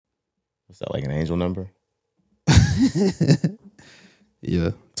Is that like an angel number?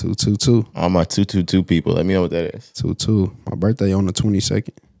 Yeah, 222. All my 222 people. Let me know what that is. 22. My birthday on the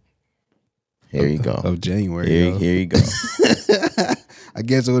 22nd. Here you go. Of January. Here you go. I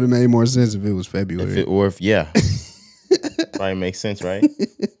guess it would have made more sense if it was February. Probably makes sense, right?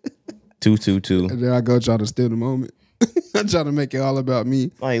 222. And then I go try to steal the moment. I try to make it all about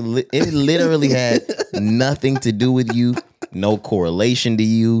me. Like it literally had nothing to do with you, no correlation to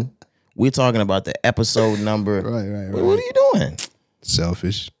you. We're talking about the episode number. Right. What are you doing?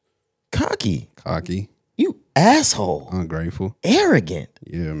 Selfish. Cocky. You asshole. Ungrateful. Arrogant.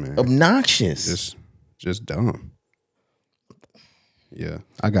 Yeah, man. Obnoxious. Just dumb. Yeah,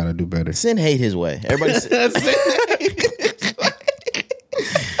 I gotta do better. Send hate his way. Everybody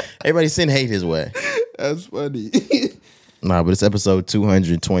send hate his way. That's funny. Nah, but it's episode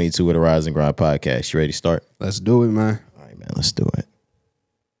 222 of the Rise and Grind podcast. You ready to start? Let's do it, man. All right, man. Let's do it.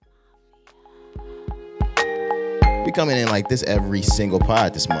 We coming in like this every single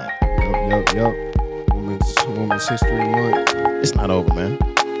pod this month. Yup. Women's History Month. It's not over, man.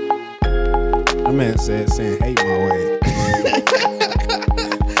 My man said send hate my way.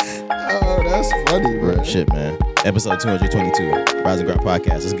 Oh, that's funny, bro. Real shit, man. Episode 222, Rise and Grind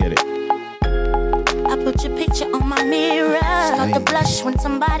podcast. Let's get it. I put your picture on my mirror. Start to blush when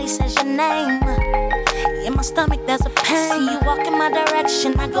somebody says your name. In my stomach there's a pain. See you walk in my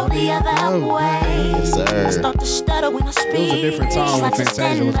direction, I go the other way. Yes, sir. I start to stutter when I speak. It was a different time when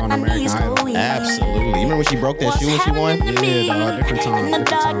Fantasia was on American Idol. Absolutely. You remember when she broke that shoe when she won? Yeah, dog. Different time. In the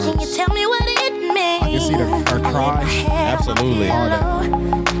dark, can you tell me what it means? I can see her cry. Absolutely. All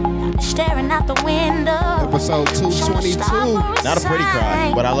that. Staring out the window. Episode 222. Not a pretty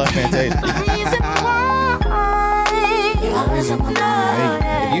cry, but I love Fantasia.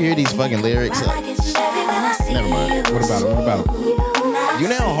 If you hear these fucking lyrics, never mind. What about it? You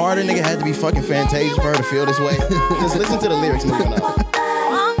know how hard a nigga had to be fucking Fantasia for her to feel this way? Just listen to the lyrics moving up.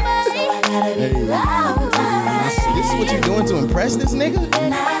 This is what you're doing to impress this nigga?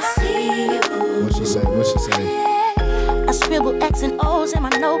 What she say? I scribble X and O's in my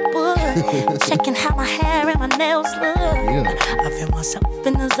notebook, checking how my hair and my nails look. Yeah. I feel myself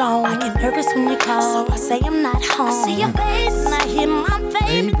in the zone. I get nervous when you call, so I say I'm not home. I see your face and I hear my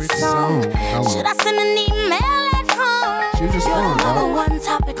favorite song. Should I send an email at home? She was just You're fun, the number dog. one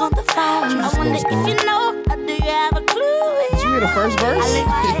topic on the phone. I wonder if you know, or do you have a clue? Did you hear the first I verse? lay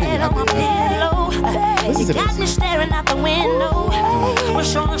my head on my pillow. Listen to You got this. me staring out the window. We're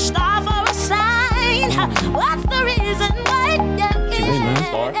showing a star for a sign. What's the reason why?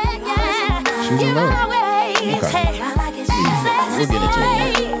 Star? She's in love. We'll get into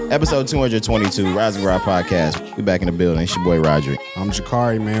it. Episode 222, Rise and Grind podcast. We back in the building. It's your boy Roderick. I'm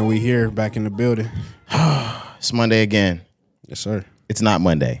Jakari, man. We here, back in the building. It's Monday again. Yes, sir. It's not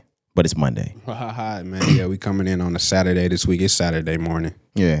Monday, but it's Monday. Hi, man. Yeah, we coming in on a Saturday this week. It's Saturday morning.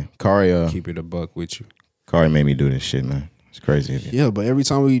 Yeah, Kari Keep it a buck with you. made me do this shit, man. It's crazy of you. Yeah, but every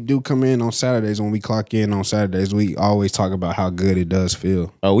time we do come in on Saturdays, when we clock in on Saturdays, we always talk about how good it does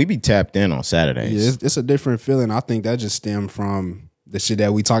feel. Oh, we be tapped in on Saturdays. Yeah, it's a different feeling. I think that just stemmed from the shit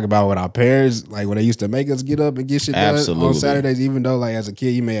that we talk about with our parents, like when they used to make us get up and get shit done on Saturdays, even though like as a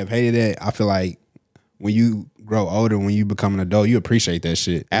kid you may have hated it. I feel like when you grow older, when you become an adult, you appreciate that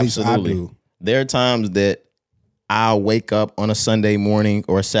shit. At least I do. There are times that I'll wake up on a Sunday morning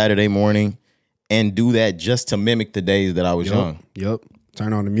or a Saturday morning and do that just to mimic the days that I was young. Yep.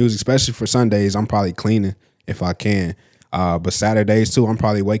 Turn on the music, especially for Sundays. I'm probably cleaning if I can. But Saturdays too, I'm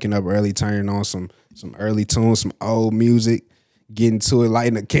probably waking up early, turning on some early tunes, some old music, getting to it,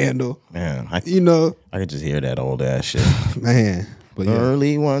 lighting a candle. Man, I could just hear that old ass shit. Man. But yeah.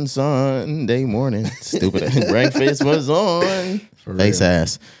 Early one Sunday morning, stupid breakfast was on. For Face real.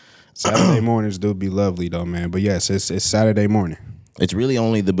 ass. Saturday mornings do be lovely though, man. But yes, it's Saturday morning. It's really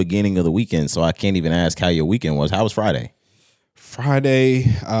only the beginning of the weekend, so I can't even ask how your weekend was. How was Friday? Friday,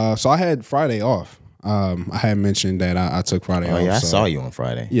 so I had Friday off. I had mentioned that I took Friday off. Oh yeah, I so- saw you on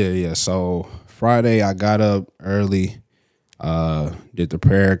Friday. Yeah. So Friday I got up early, did the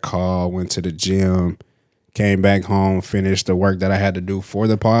prayer call, went to the gym, came back home, finished the work that I had to do for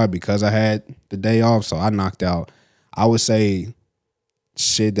the pod because I had the day off. So I knocked out, I would say,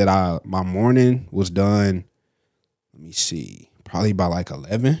 shit that my morning was done. Let me see, probably by like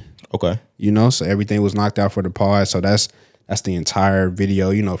 11. Okay. So everything was knocked out for the pod. So that's the entire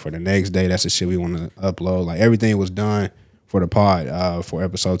video, for the next day. That's the shit we want to upload. Like everything was done for the pod for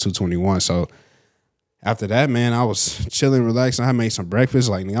episode 221. So after that, man, I was chilling, relaxing. I made some breakfast.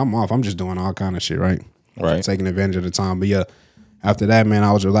 Like, nigga, I'm off. I'm just doing all kind of shit, right? Right. Taking advantage of the time. But yeah, after that, man,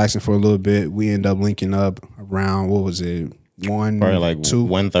 I was relaxing for a little bit. We ended up linking up around, what was it? 1, Probably like 2.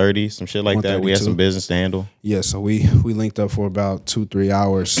 1:30, some shit like that. We had 1:32. some business to handle. Yeah, so we linked up for about 2-3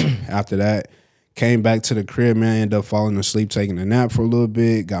 hours. After that, came back to the crib, man. Ended up falling asleep, taking a nap for a little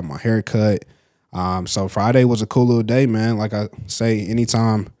bit. Got my hair cut. So Friday was a cool little day, man. Like I say,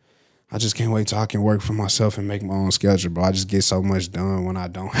 anytime, I just can't wait till I can work for myself and make my own schedule, bro. I just get so much done when I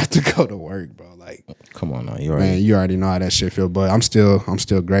don't have to go to work, bro. Like, come on now, man, you already know how that shit feel. But I'm still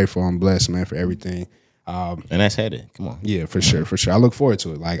grateful. I'm blessed, man, for everything. And that's headed. Come on. Yeah, for sure. I look forward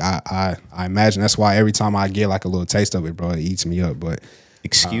to it. Like I imagine that's why every time I get like a little taste of it, bro, it eats me up. But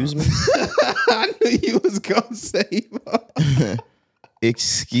Excuse me? I knew you was gonna say, bro.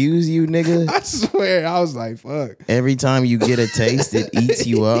 Excuse you, nigga? I swear, I was like, fuck. Every time you get a taste, it eats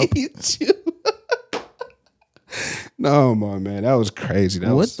you up. Eats you. No, man, that was crazy.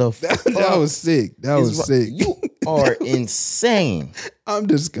 That was sick. That was sick. You are insane. I'm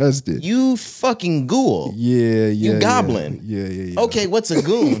disgusted. You fucking ghoul. Yeah. You goblin. Yeah. Okay, what's a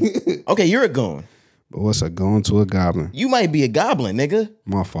goon? Okay, you're a goon. But what's a goon to a goblin? You might be a goblin, nigga.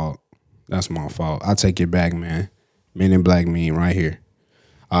 My fault. That's my fault. I take it back, man. Men in Black meme right here.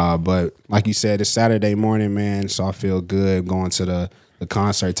 But like you said, it's Saturday morning, man. So I feel good going to the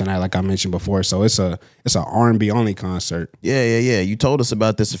concert tonight, like I mentioned before. So it's a R&B only concert. Yeah. You told us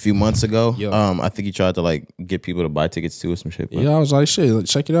about this a few months ago. Yep. I think you tried to like get people to buy tickets to or some shit. Yeah, I was like, shit,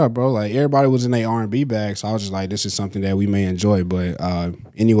 check it out, bro. Like everybody was in their R&B bag, so I was just like, this is something that we may enjoy. But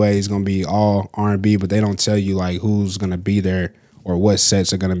anyway, it's gonna be all R&B, but they don't tell you like who's gonna be there or what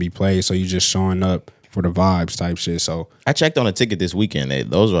sets are gonna be played. So you just showing up for the vibes type shit. So I checked on a ticket this weekend.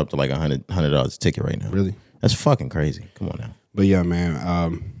 Those are up to like $100 a ticket right now. Really? That's fucking crazy. Come on now. But yeah,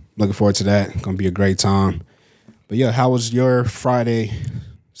 man, looking forward to that. Gonna be a great time. But yeah, how was your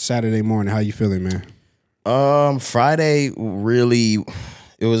Saturday morning? How you feeling, man? Friday really,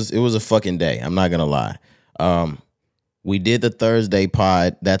 it was a fucking day. I'm not gonna lie. We did the Thursday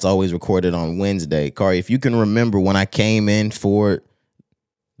pod. That's always recorded on Wednesday. Kari, if you can remember when I came in for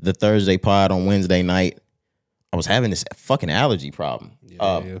the Thursday pod on Wednesday night, I was having this fucking allergy problem.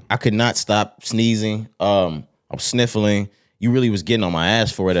 Yeah. I could not stop sneezing. I was sniffling. You really was getting on my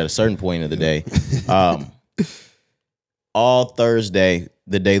ass for it at a certain point of the day. All Thursday,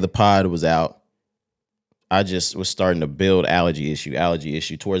 the day the pod was out, I just was starting to build allergy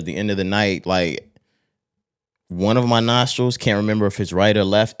issue. Towards the end of the night, like one of my nostrils, can't remember if it's right or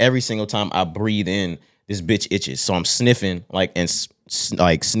left. Every single time I breathe in, this bitch itches. So I'm sniffing like and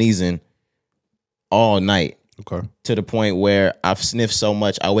like sneezing all night. Okay. To the point where I've sniffed so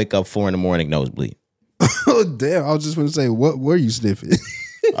much, I wake up 4 a.m, nosebleed. Oh damn! I was just going to say, what were you sniffing?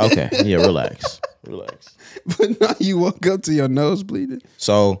 Okay, yeah, relax. But now you woke up to your nose bleeding.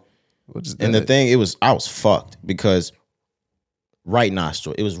 So, and the thing, I was fucked because right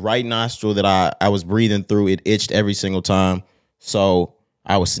nostril. It was right nostril that I was breathing through. It itched every single time. So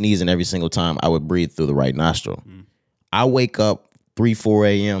I was sneezing every single time I would breathe through the right nostril. I wake up 4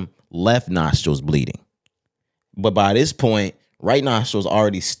 a.m, left nostril's bleeding. But by this point, right nostril's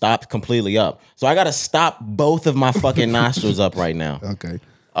already stopped completely up. So I got to stop both of my fucking nostrils up right now. Okay.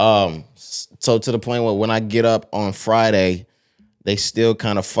 So to the point where when I get up on Friday, they still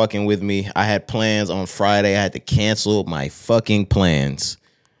kind of fucking with me. I had plans on Friday. I had to cancel my fucking plans.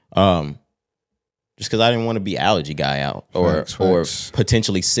 Just because I didn't want to be allergy guy out or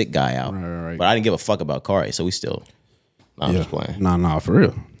potentially sick guy out. Right. But I didn't give a fuck about Kari, so we still. I'm just playing. Nah, for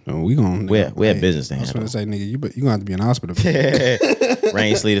real. We had business to handle. I was handle. gonna say, nigga, you gonna have to be in the hospital.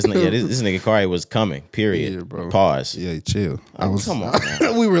 Rain, sleet, this nigga Kari was coming. Period. Yeah, bro. Pause. Yeah, chill. Come on,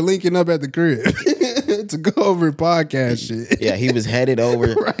 man. We were linking up at the crib to go over podcast shit. Yeah, he was headed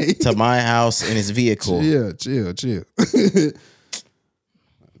over to my house in his vehicle. Yeah, chill.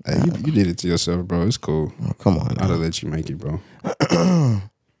 Hey, you did it to yourself, bro. It's cool. Oh, come on. I'll let you make it, bro.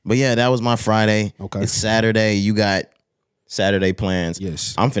 But yeah, that was my Friday. Okay. It's Saturday. You got Saturday plans.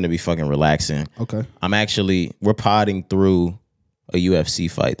 Yes. I'm finna be fucking relaxing. Okay. We're podding through a UFC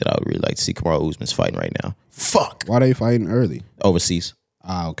fight that I would really like to see. Kamaru Usman's fighting right now. Fuck. Why they fighting early? Overseas.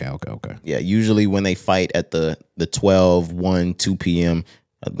 Okay. Yeah, usually when they fight at the 12, 1, 2 p.m.,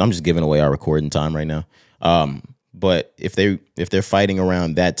 I'm just giving away our recording time right now. But if they're fighting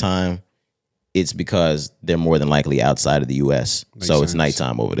around that time, it's because they're more than likely outside of the U.S. It's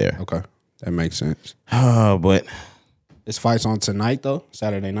nighttime over there. Okay. That makes sense. But this fight's on tonight, though?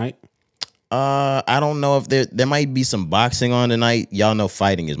 Saturday night? I don't know if there might be some boxing on tonight. Y'all know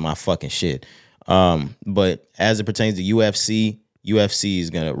fighting is my fucking shit. But as it pertains to UFC is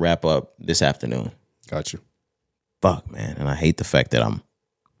gonna wrap up this afternoon. Got you. Fuck, man. And I hate the fact that I'm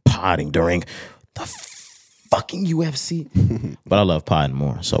podding during the fucking UFC. But I love podding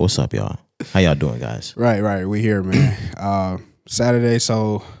more. So what's up, y'all? How y'all doing, guys? Right. We here, man. Saturday,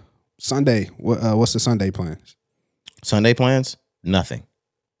 so Sunday. What's the Sunday plans? Sunday plans? Nothing.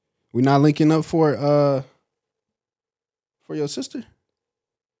 We not linking up for your sister?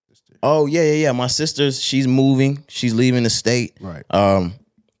 Oh, yeah. My sister's, she's moving. She's leaving the state. Right.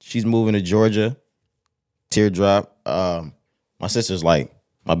 She's moving to Georgia. Teardrop. My sister's like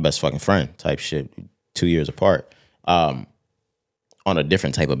my best fucking friend type shit. 2 years apart. On a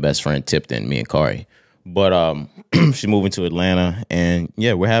different type of best friend tip than me and Kari. But she's moving to Atlanta, and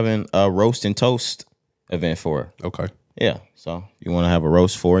yeah, we're having a roast and toast event for her. Okay. Yeah, so if you want to have a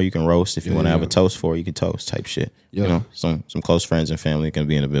roast for her, you can roast. If you want to have yeah. a toast for her, you can toast type shit. Yeah. You know, some close friends and family can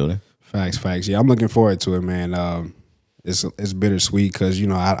be in the building. Facts. Yeah, I'm looking forward to it, man. It's bittersweet because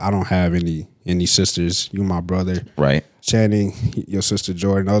I don't have any sisters. You, my brother, Right. Channing, your sister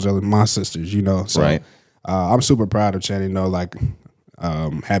Jordan. Those are my sisters. So, Right. I'm super proud of Channing. Though, like,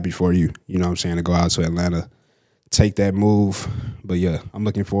 happy for you. You know what I'm saying, to go out to Atlanta, take that move. But yeah, I'm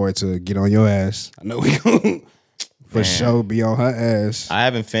looking forward to get on your ass. I know we gonna for sure be on her ass. I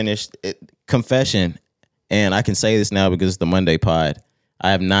haven't finished it. Confession, and I can say this now because it's the Monday pod.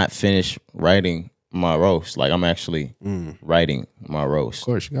 I have not finished writing my roast. Like, I'm actually writing my roast. Of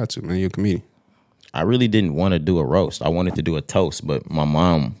course, you got to, man. You're a comedian. I really didn't want to do a roast. I wanted to do a toast, but my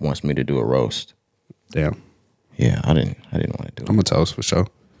mom wants me to do a roast. Damn. Yeah, I didn't want to do it. I'm a toast for sure.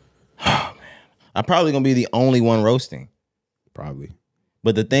 I'm probably gonna be the only one roasting. Probably.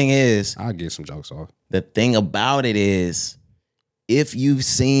 But the thing is, I'll get some jokes off. the thing about it is, if you've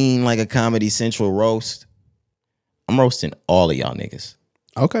seen like a Comedy Central roast, I'm roasting all of y'all niggas.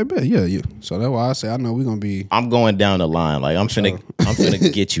 Okay, bet. Yeah. So that's why I say I know we're gonna be. I'm going down the line. Like I'm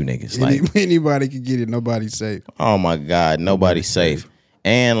finna get you niggas. Like Anybody can get it. Nobody's safe. oh my God, nobody's safe.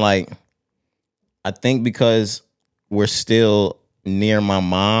 And like, I think because we're still near my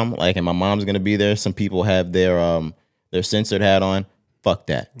mom, like, and my mom's gonna be there. Some people have their censored hat on. Fuck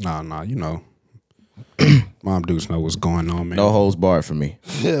that. Nah. Mom dudes know what's going on, man. No holds barred for me.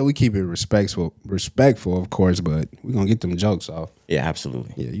 Yeah, we keep it respectful, of course, but we're gonna get them jokes off. Yeah,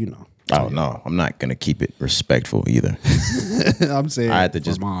 absolutely. Yeah, Oh no, I'm not gonna keep it respectful either. I'm saying I had to for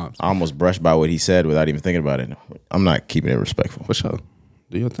just moms. I almost brushed by what he said without even thinking about it. I'm not keeping it respectful. For sure.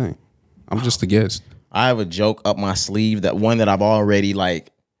 Do your thing. I'm just a guest. I have a joke up my sleeve, that one that I've already like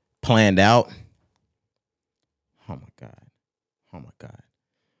planned out. Oh my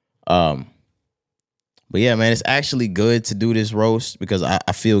God. But yeah, man, it's actually good to do this roast because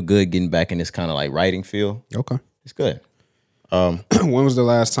I feel good getting back in this kind of like writing feel. Okay. It's good. When was the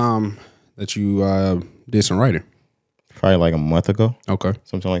last time that you did some writing? Probably like a month ago, Okay.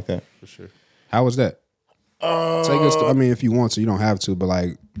 something like that. For sure. How was that? Take us. I mean, if you want to, you don't have to. But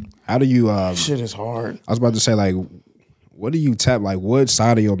like, how do you? Shit is hard. I was about to say, like, what do you tap? Like, what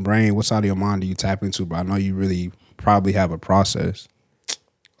side of your brain, what side of your mind do you tap into? But I know you really probably have a process.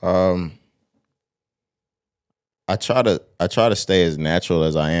 I try to stay as natural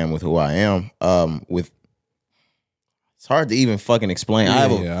as I am with who I am. It's hard to even fucking explain. I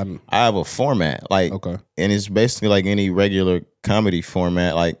have a format, like, Okay. and it's basically like any regular comedy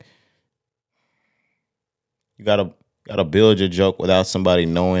format. Like, you gotta build your joke without somebody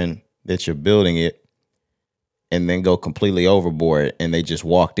knowing that you're building it, and then go completely overboard, and they just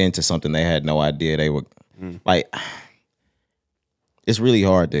walked into something they had no idea they were like. It's really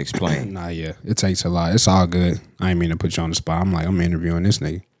hard to explain. Nah, yeah, it takes a lot. It's all good. I ain't mean to put you on the spot. I'm interviewing this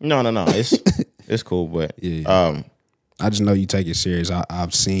nigga. No, it's cool, but Yeah. I just know you take it serious.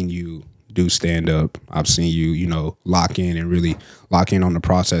 I've seen you do stand up. I've seen you, lock in and really lock in on the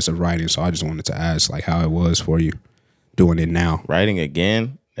process of writing. So I just wanted to ask, like, how it was for you doing it now. writing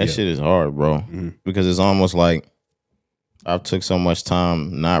again, that shit is hard, bro. Because it's almost like I've took so much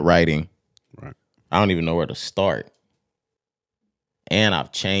time not writing. Right. I don't even know where to start. And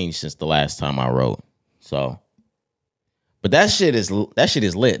I've changed since the last time I wrote. So, but that shit is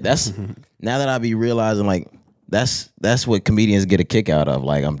lit. That's now that I be realizing, like, that's what comedians get a kick out of.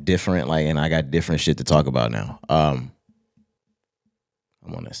 Like, I'm different, like, and I got different shit to talk about now. I'm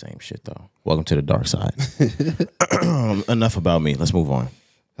on that same shit though. Welcome to the dark side. Enough about me. Let's move on.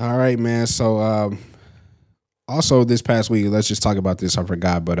 All right, man. So also this past week, let's just talk about this. I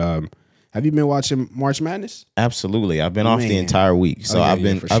forgot, but have you been watching March Madness? Absolutely. I've been off the entire week. So I've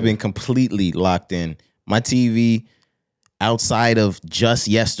been completely locked in. My TV, outside of just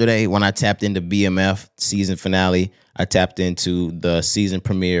yesterday when I tapped into BMF season finale, I tapped into the season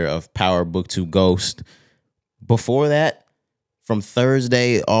premiere of Power Book 2 Ghost. Before that, from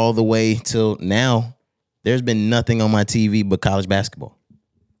Thursday all the way till now, there's been nothing on my TV but college basketball.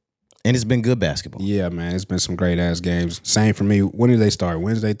 And it's been good basketball. Yeah, man, it's been some great ass games. Same for me. When did they start?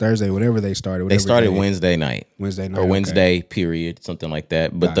 Wednesday, Thursday, whatever they started. They Whatever started day. Wednesday night. Wednesday night Or okay. Wednesday, period, something like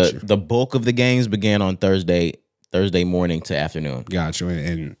that. But Got you. the bulk of the games began on Thursday morning to afternoon. Got you.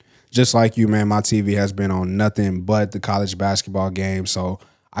 And just like you, man, my TV has been on nothing but the college basketball game. So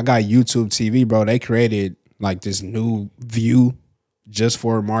I got YouTube TV, bro. They created like this new view just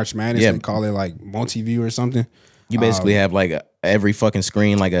for March Madness. Yeah. They call it like multi-view or something. You basically have like every fucking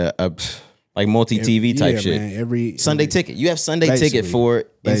screen, like a like multi-TV type shit. Man, every Sunday ticket. You have Sunday ticket Basically. for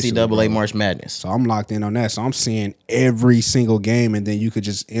Basically, NCAA bro. March Madness. So I'm locked in on that. So I'm seeing every single game, and then you could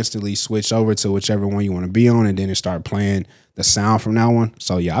just instantly switch over to whichever one you want to be on, and then it start playing the sound from that one.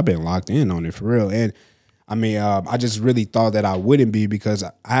 So yeah, I've been locked in on it for real. And I mean, I just really thought that I wouldn't be because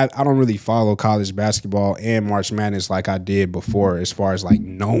I don't really follow college basketball and March Madness like I did before, as far as like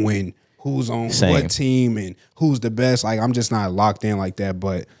knowing who's on Same. what team and who's the best. Like I'm just not locked in like that.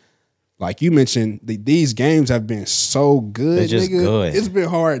 But like you mentioned, these games have been so good. They're just nigga. good. It's been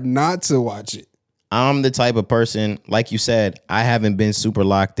hard not to watch it. I'm the type of person, like you said, I haven't been super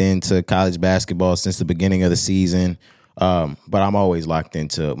locked into college basketball since the beginning of the season, but I'm always locked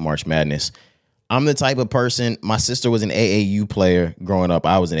into March Madness. I'm the type of person, my sister was an AAU player growing up.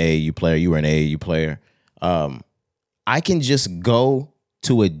 I was an AAU player. You were an AAU player. I can just go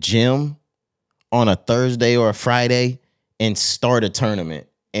to a gym on a Thursday or a Friday and start a tournament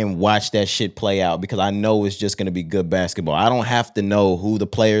and watch that shit play out because I know it's just going to be good basketball. I don't have to know who the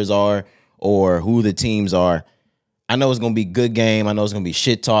players are or who the teams are. I know it's going to be good game. I know it's going to be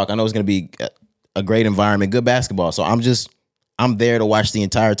shit talk. I know it's going to be a great environment, good basketball. So I'm there to watch the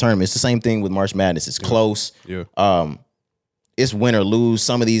entire tournament. It's the same thing with March Madness. It's close. Yeah. It's win or lose.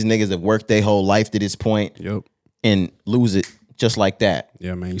 Some of these niggas have worked their whole life to this point Yep. and lose it just like that.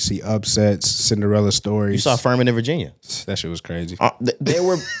 Yeah, man. You see upsets, Cinderella stories. You saw Furman in Virginia. That shit was crazy. There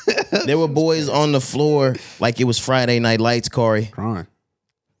were boys on the floor like it was Friday Night Lights, Corey. Crying.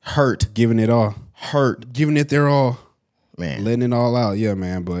 Hurt. Giving it all. Giving it their all. Man. Letting it all out. Yeah,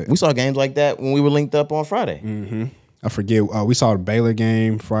 man. But We saw games like that when we were linked up on Friday. I forget. We saw the Baylor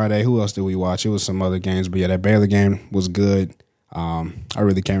game Friday. Who else did we watch? It was some other games. But yeah, that Baylor game was good. I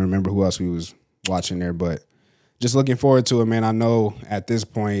really can't remember who else we was watching there. But just looking forward to it, man. I know at this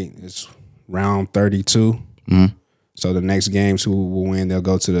point it's round 32. So the next games, who will win, they'll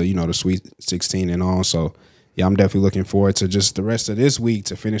go to the Sweet 16 and on. So yeah, I'm definitely looking forward to just the rest of this week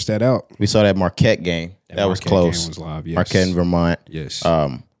to finish that out. We saw that Marquette game. That was Marquette close. game was live, yes. Marquette in Vermont. Yes.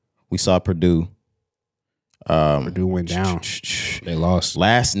 We saw Purdue. Purdue went down. They lost.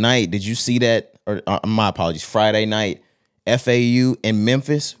 Last night, did you see that? Or my apologies. Friday night, FAU in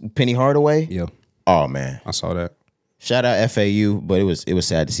Memphis, Penny Hardaway. Yeah, Oh man, I saw that. shout out FAU, but it was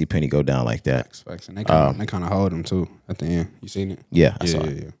sad to see Penny go down like that. Facts. And they kind of hold them too at the end. You seen it? Yeah, I saw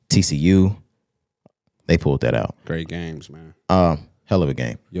it. TCU, they pulled that out. Great games, man. Hell of a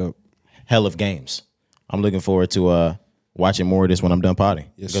game. Yup. Hell of games. I'm looking forward to watching more of this when I'm done potting.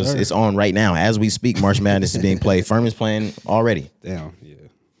 Yes, because sir. it's on right now as we speak. March Madness is being played. Furman's playing already. Damn. Yeah.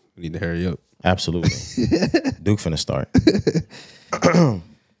 We need to hurry up. Absolutely. Duke finna start.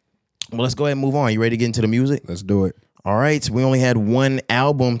 Well, let's go ahead and move on. You ready to get into the music? Let's do it. All right. We only had one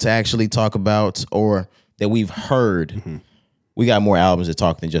album to actually talk about or that we've heard. We got more albums to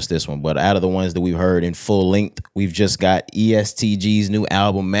talk than just this one. But out of the ones that we've heard in full length, we've just got ESTG's new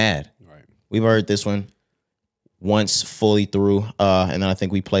album, Mad. Right. We've heard this one once fully through. And then I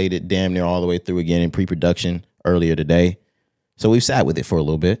think we played it damn near all the way through again in pre-production earlier today. So we've sat with it for a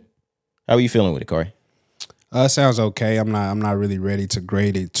little bit. How are you feeling with it, Corey? Sounds okay. I'm not really ready to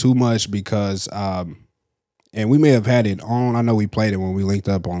grade it too much because and we may have had it on. I know we played it when we linked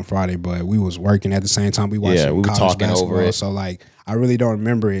up on Friday, but we was working at the same time. We watched Yeah, we were college talking basketball, over it. So like I really don't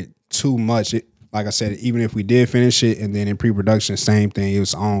remember it too much. Like I said, even if we did finish it and then in pre-production, same thing, it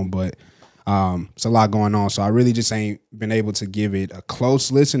was on, but it's a lot going on. So I really just ain't been able to give it a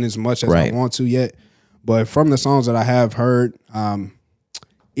close listen as much as Right. I want to yet. But from the songs that I have heard,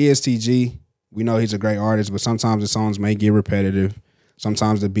 ESTG, we know he's a great artist, but sometimes the songs may get repetitive.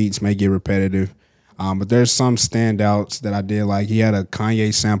 Sometimes the beats may get repetitive. But there's some standouts that I did like. He had a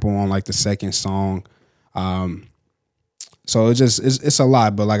Kanye sample on like the second song. So it's a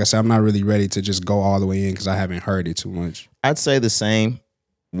lot. But like I said, I'm not really ready to just go all the way in because I haven't heard it too much. I'd say the same.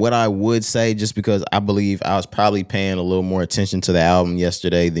 What I would say, just because I believe I was probably paying a little more attention to the album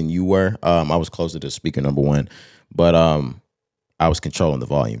yesterday than you were. I was closer to speaker number one, but I was controlling the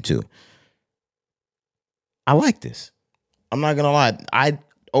volume too. I like this. I'm not gonna lie.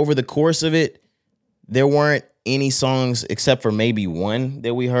 Over the course of it, there weren't any songs except for maybe one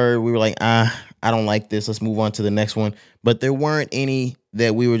that we heard. We were like, I I don't like this. Let's move on to the next one. But there weren't any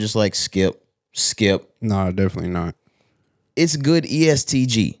that we were just like skip. No, definitely not. It's good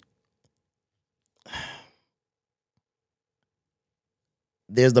ESTG.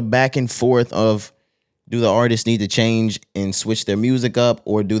 There's the back and forth of, do the artists need to change and switch their music up,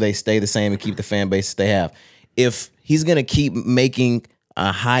 or do they stay the same and keep the fan base they have? If he's going to keep making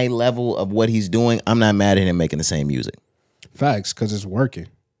a high level of what he's doing, I'm not mad at him making the same music. Facts, because it's working.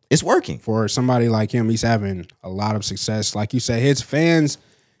 It's working. For somebody like him, he's having a lot of success. Like you said, his fans,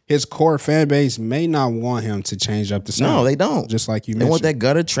 his core fan base may not want him to change up the sound. No, they don't. Just like you They mentioned. want that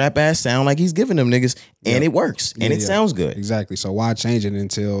gutter trap ass sound like he's giving them niggas, and it works, and it sounds good. Exactly. So why change it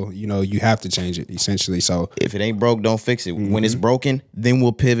until, you have to change it, essentially. So If it ain't broke, don't fix it. When it's broken, then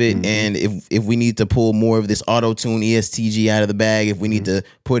we'll pivot. And if we need to pull more of this auto-tune ESTG out of the bag, if we need to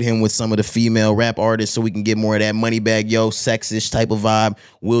put him with some of the female rap artists so we can get more of that money bag, sexish type of vibe,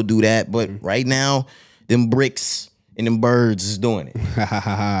 we'll do that. But right now, them bricks and them birds is doing it.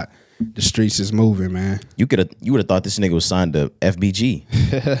 the streets is moving, man. You would have thought this nigga was signed to FBG.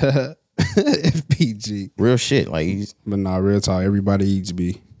 FPG. Real shit. Like But nah, real talk. Everybody eats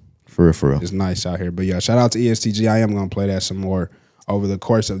B. for real. It's nice out here. But yeah, shout out to ESTG. I am going to play that some more over the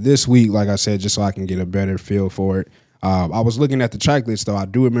course of this week, like I said, just so I can get a better feel for it. I was looking at the track list, though. I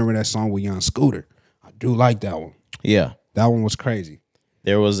do remember that song with Young Scooter. I do like that one. Yeah. That one was crazy.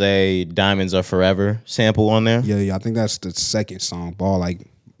 There was a Diamonds Are Forever sample on there. Yeah, I think that's the second song, Ball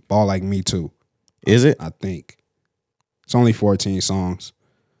Like Me Too. Is it? I think. It's only 14 songs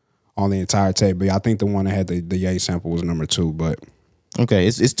on the entire tape, but yeah, I think the one that had the Ye sample was number 2, but Okay,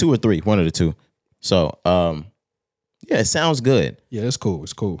 it's 2 or 3, one of the two. So, yeah, it sounds good. yeah, it's cool.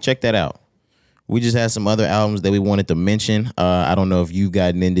 It's cool. Check that out. We just had some other albums that we wanted to mention. I don't know if you've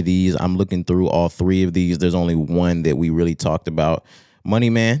gotten into these. I'm looking through all 3 of these. There's only one that we really talked about.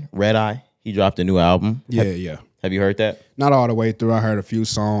 Money Man, Red Eye, he dropped a new album. Yeah. Have you heard that? Not all the way through. I heard a few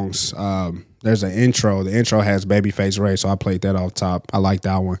songs. There's an intro. The intro has Babyface Ray, so I played that off top. I like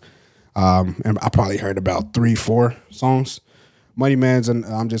that one. And I probably heard about 3-4 songs. Money Man's,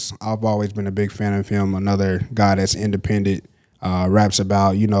 I've always been a big fan of him. Another guy that's independent, raps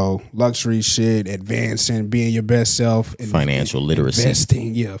about, luxury shit, advancing, being your best self. Financial literacy.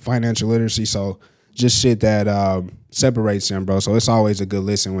 Investing, financial literacy. So just shit that separates him, bro. So it's always a good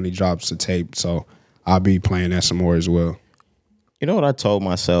listen when he drops a tape. So I'll be playing that some more as well. You know what I told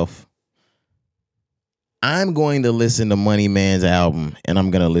myself? I'm going to listen to Money Man's album, and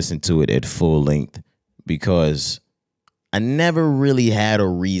I'm going to listen to it at full length because I never really had a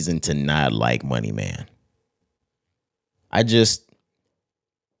reason to not like Money Man.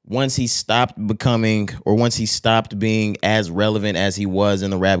 Once he stopped being as relevant as he was in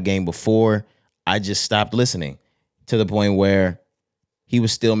the rap game before, I just stopped listening to the point where he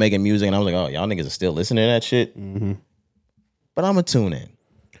was still making music, and I was like, oh, y'all niggas are still listening to that shit? Mm-hmm. But I'm going to tune in.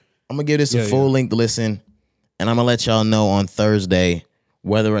 I'm going to give this a full-length listen, and I'm going to let y'all know on Thursday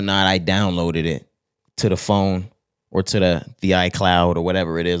whether or not I downloaded it to the phone or to the iCloud or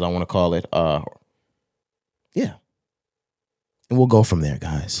whatever it is I want to call it. Yeah. And we'll go from there,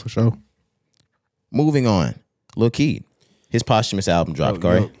 guys. For sure. Moving on. Lil Keed. His posthumous album dropped,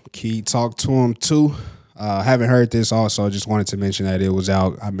 Corey. Keed, Talk to Him too. Haven't heard this also. Just wanted to mention that it was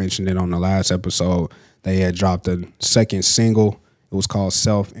out. I mentioned it on the last episode. They had dropped a second single. It was called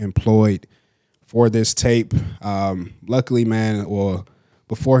Self-Employed for this tape. Luckily, man,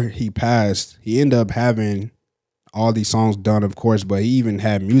 before he passed, he ended up having all these songs done, of course, but he even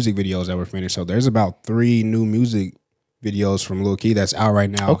had music videos that were finished. So there's about 3 new music videos from Lil Keed that's out right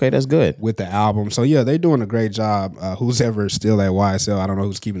now. Okay, that's good. With the album. So yeah, they're doing a great job. Who's ever still at YSL, I don't know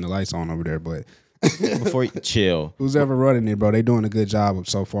who's keeping the lights on over there, but Before you chill. Who's ever running it, bro? They doing a good job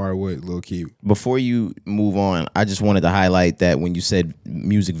so far with Lil Keed. Before you move on, I just wanted to highlight that when you said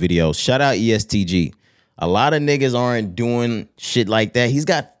music videos, shout out ESTG. A lot of niggas aren't doing shit like that. He's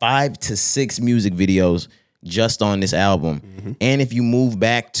got 5 to 6 music videos just on this album. Mm-hmm. And if you move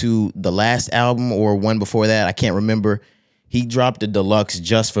back to the last album or one before that, I can't remember, he dropped a deluxe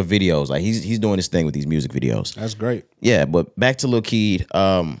just for videos. Like he's doing his thing with these music videos. That's great. Yeah, but back to Lil Keed.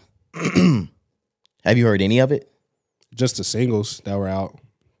 Have you heard any of it? Just the singles that were out.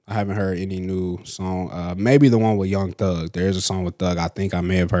 I haven't heard any new song. Maybe the one with Young Thug. There is a song with Thug. I think I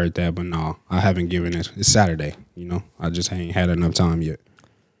may have heard that, but no, I haven't given it. It's Saturday, I just ain't had enough time yet.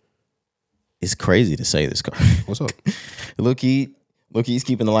 It's crazy to say this, car. What's up? Lil Keed's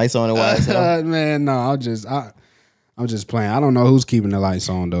keeping the lights on at YSL. Man, no, I'm just playing. I don't know who's keeping the lights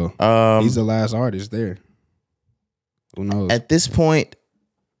on though. He's the last artist there. Who knows? At this point,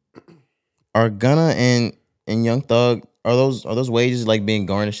 are Gunna and Young Thug those wages like being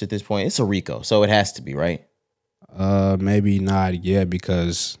garnished at this point? It's a RICO, so it has to be, right? Maybe not yet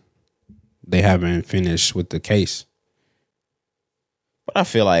because they haven't finished with the case. But I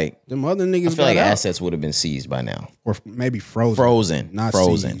feel like Them other niggas out. assets Assets would have been seized by now. or maybe frozen. Frozen.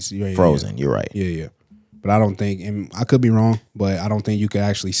 Seized. Yeah, Frozen. You're right. Yeah. But I don't think, and I could be wrong, but I don't think you could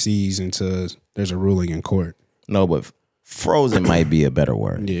actually seize until there's a ruling in court. No, but frozen might be a better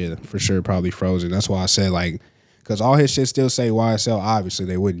word. Yeah, for sure, probably frozen. That's why I said like, because all his shit still say YSL. Obviously,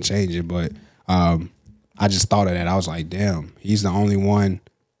 they wouldn't change it, but I just thought of that. I was like, damn, he's the only one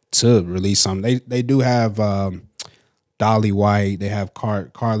to release something. They do have Dolly White. They have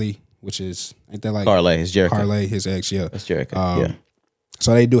Carly, which is ain't that like Carly, his Jericho. Carly, his ex, yeah. That's Jericho. Yeah.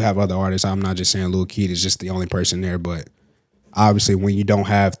 So they do have other artists. I'm not just saying Lil Keed is just the only person there, but obviously when you don't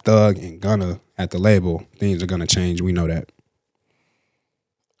have Thug and Gunna at the label, things are gonna change. We know that.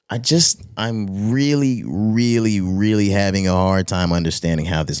 I'm really, really, really having a hard time understanding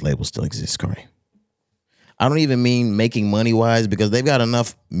how this label still exists, Corey. I don't even mean making money wise because they've got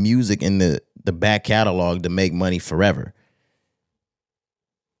enough music in the back catalog to make money forever.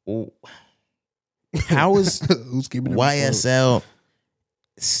 How is Who's keeping it YSL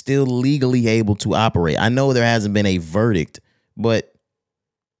still legally able to operate? I know there hasn't been a verdict, but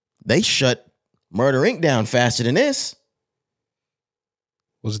they shut Murder Inc. down faster than this.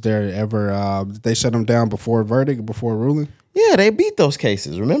 Was there ever did they shut them down before a verdict, before a ruling? Yeah, they beat those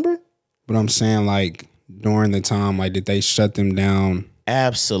cases, remember? But I'm saying like during the time, like did they shut them down?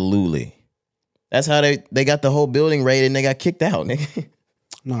 Absolutely. That's how they got the whole building raided and they got kicked out, nigga.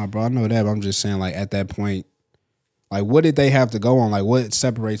 Nah, bro, I know that, but I'm just saying like at that point, like what did they have to go on? Like what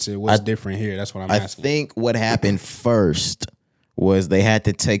separates it? What's different here? That's what I'm asking. I think what happened first was they had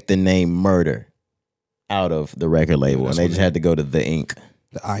to take the name Murder out of the record label and they just had to go to the Inc.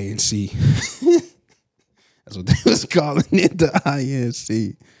 The INC. That's what they was calling it, the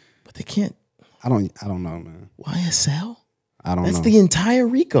INC. But they can't. I don't know, man. YSL? I don't know. That's the entire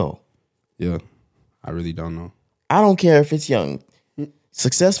RICO. Yeah. I really don't know. I don't care if it's young.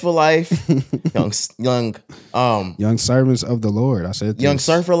 Successful Life, young Young Servants of the Lord. I said this. Young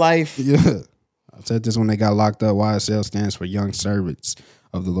Surfer Life. Yeah. I said this when they got locked up. YSL stands for Young Servants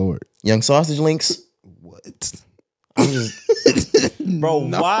of the Lord. Young Sausage Links. What? I'm just, bro,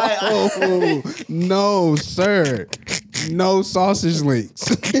 why? No, sir. No sausage links.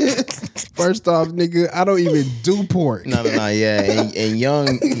 First off, nigga, I don't even do pork. No, yeah. And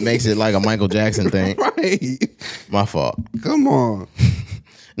Young makes it like a Michael Jackson thing. Right. My fault. Come on.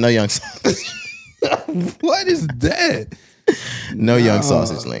 No Young Sausage. What is that? No Young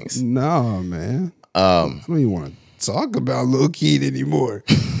Sausage Links. No, man. I don't even want to talk about Lil Keed anymore.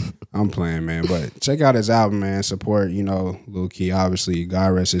 I'm playing, man. But check out his album, man. Support, Lil Keed. Obviously,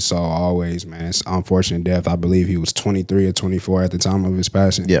 God rest his soul always, man. It's unfortunate death. I believe he was 23 or 24 at the time of his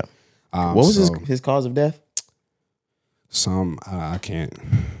passing. Yeah. What was his cause of death? I can't.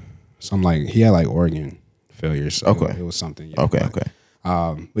 He had like organ failures. So okay. It was something. Yeah, okay.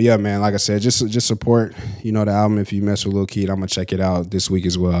 But yeah, man, like I said, just support, the album. If you mess with Lil Keed, I'm going to check it out this week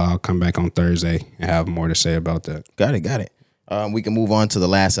as well. I'll come back on Thursday and have more to say about that. Got it. We can move on to the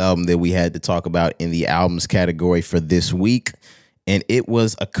last album that we had to talk about in the albums category for this week. And it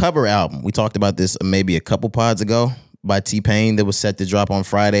was a cover album. We talked about this maybe a couple pods ago by T-Pain that was set to drop on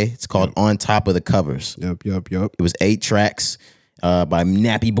Friday. It's called On Top of the Covers. Yep. It was 8 tracks by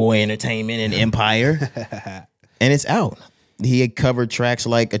Nappy Boy Entertainment and Empire. And it's out. He had covered tracks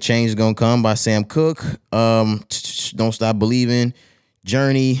like A Change Is Gonna Come by Sam Cooke, Don't Stop Believing,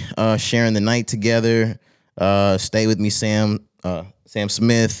 Journey, Sharing the Night Together, Stay With Me Sam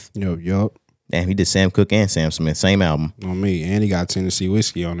Smith. Yup. Damn, he did Sam Cooke and Sam Smith, same album. On me. And he got Tennessee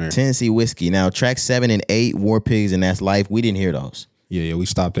Whiskey on there. Tennessee Whiskey. Now, tracks 7 and 8, War Pigs and That's Life, we didn't hear those. Yeah, we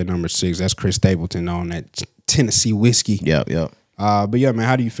stopped at number 6. That's Chris Stapleton on that Tennessee Whiskey. Yep. But yeah, man,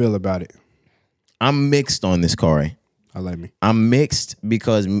 how do you feel about it? I'm mixed on this, Corey. I like me. I'm mixed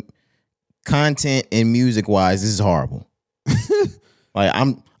because content and music-wise, this is horrible.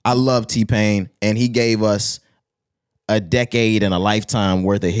 I love T-Pain, and he gave us a decade and a lifetime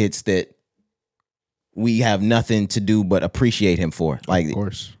worth of hits that we have nothing to do but appreciate him for. Like, of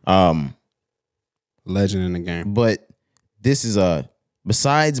course. Legend in the game. But this is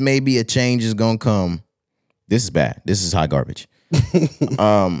besides maybe A Change Is Gonna Come, this is bad. This is hot garbage.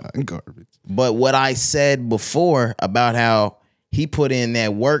 Garbage. But what I said before about how he put in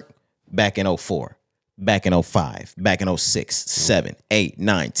that work back in 04, back in 05, back in 06, 7, 8,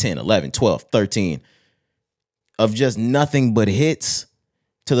 9, 10, 11, 12, 13, of just nothing but hits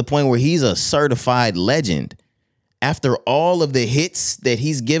to the point where he's a certified legend. After all of the hits that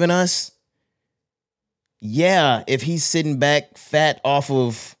he's given us, yeah, if he's sitting back fat off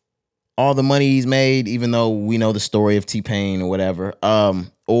of all the money he's made, even though we know the story of T-Pain or whatever,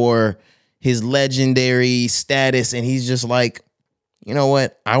 or his legendary status, and he's just like, you know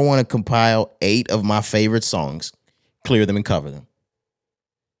what? I want to compile 8 of my favorite songs, clear them and cover them.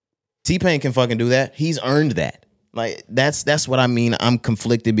 T-Pain can fucking do that. He's earned that. Like, that's what I mean. I'm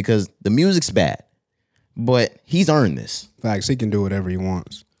conflicted because the music's bad, but he's earned this. Facts, he can do whatever he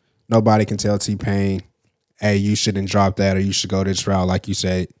wants. Nobody can tell T-Pain, hey, you shouldn't drop that or you should go this route. Like you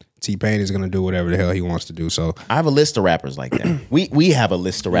said, T-Pain is going to do whatever the hell he wants to do. So I have a list of rappers like that. We have a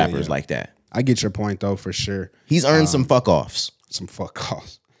list of rappers like that. I get your point, though, for sure. He's earned some fuck-offs. Some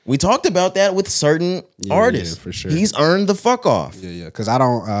fuck-offs. We talked about that with certain artists. Yeah, for sure. He's earned the fuck-off. Yeah. Because I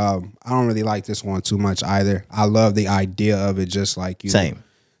don't really like this one too much either. I love the idea of it, just like you. Same.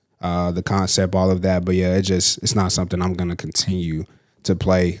 The concept, all of that. But yeah, it's not something I'm going to continue to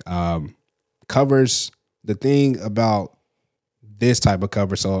play. Covers, the thing about this type of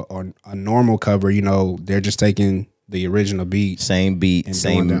cover, so on a normal cover, you know, they're just taking the original beat, same beat, and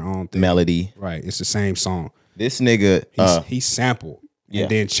same doing their own thing. melody. Right, it's the same song. This nigga, He sampled yeah.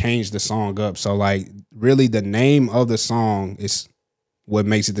 and then changed the song up. So like, really, the name of the song is what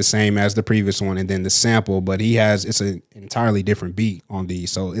makes it the same as the previous one, and then the sample. But it's an entirely different beat on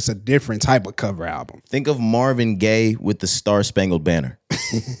these, so it's a different type of cover album. think of Marvin Gaye with the Star Spangled Banner.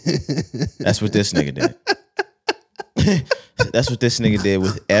 That's what this nigga did. That's what this nigga did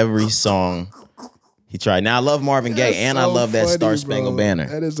with every song he tried. Now I love Marvin Gaye and I love that Star Spangled Banner.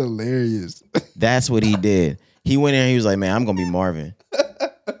 That is hilarious. That's what he did. He went in and he was like, man, I'm gonna be Marvin.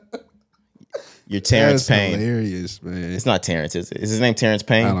 You're Terrence Payne. Hilarious, man. It's not Terrence, is it? Is his name Terrence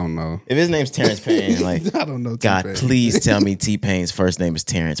Payne? I don't know. If his name's Terrence Payne, like, I don't know. God, T-Pain. please tell me T-Pain's first name is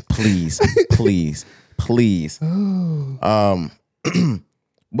Terrence. Please, please, please.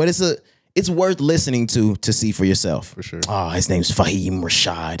 But it's worth listening to see for yourself. For sure. Oh, his name's Fahim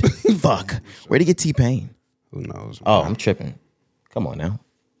Rashad. Fuck. Where'd he get T-Pain? Who knows? Oh, I'm tripping. Come on now.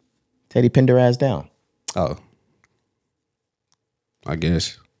 Teddy pinned her ass down. Oh, I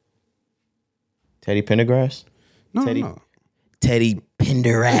guess. Teddy Pendergrass? No, Teddy. no. Teddy pinned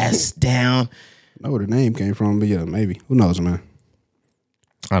her ass down. I know where the name came from, but yeah, maybe. Who knows, man?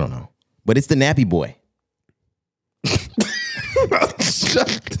 I don't know. But it's the Nappy Boy. Shut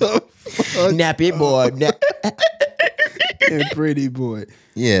the fuck Nappy Boy. and Pretty Boy.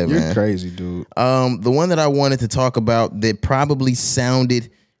 Yeah, You're man. crazy, dude. The one that I wanted to talk about that probably sounded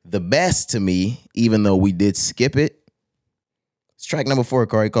the best to me, even though we did skip it, it's track number 4,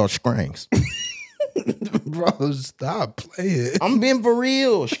 Corey, called Scrangs. Bro, stop playing. I'm being for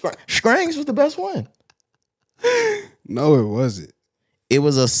real. Scrangs was the best one. No, it wasn't. It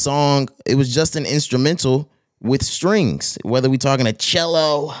was a song. It was just an instrumental with strings, whether we talking a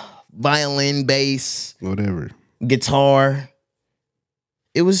cello, violin, bass, Whatever. guitar.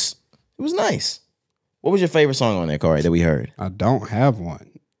 It was nice. What was your favorite song on there, Corey, that we heard? I don't have one.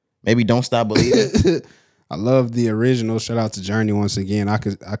 Maybe Don't Stop Believing. I love the original. Shout out to Journey once again. I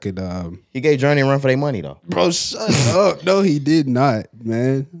could He gave Journey a run for their money, though. Bro, shut up. No, he did not,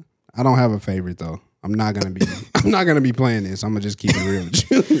 man. I don't have a favorite though. I'm not gonna be playing this. I'm gonna just keep it real with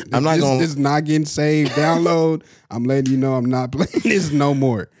you. This is not getting saved. Download. I'm letting you know I'm not playing this no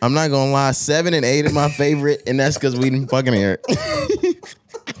more. I'm not gonna lie, 7 and 8 are my favorite, and that's because we didn't fucking hear it.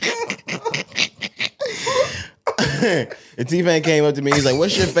 And T-Pain came up to me, he's like,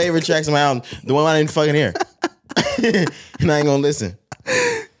 what's your favorite tracks on my album? The one I didn't fucking hear. And I ain't gonna listen.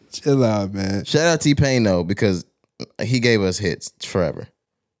 Chill out, man. Shout out T-Pain though, because he gave us hits forever.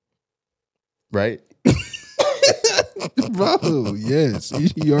 Right? Bro, yes.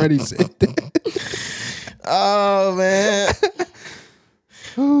 You already said that. Oh man.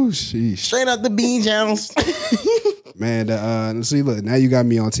 Oh, sheesh. Straight up the bean house. Man, let's see, look, now you got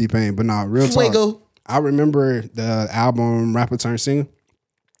me on T-Pain, but nah, real talk. Fuego. I remember the album Rapper Turn Singer.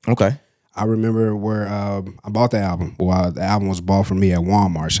 Okay. I remember where I bought the album. Well, the album was bought for me at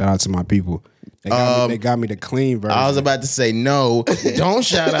Walmart. Shout out to my people. They got me the clean version. I was about to say, no, don't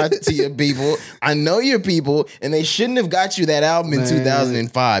shout out to your people. I know your people, and they shouldn't have got you that album in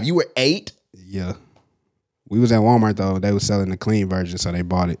 2005. You were 8? Yeah. We was at Walmart, though. They was selling the clean version, so they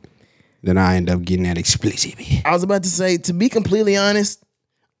bought it. Then I ended up getting that explicit. I was about to say, to be completely honest,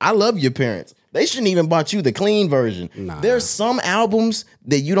 I love your parents. They shouldn't even bought you the clean version. Nah. There's some albums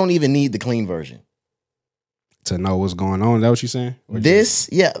that you don't even need the clean version. To know what's going on. Is that what you're saying?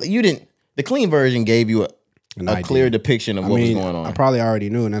 You didn't. The clean version gave you a clear depiction of what was going on. I probably already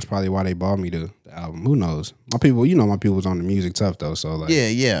knew, and that's probably why they bought me the album. Who knows? My people, my people was on the music tough though. So like,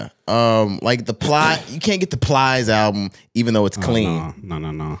 yeah. Like the Ply, you can't get the Plies album even though it's clean.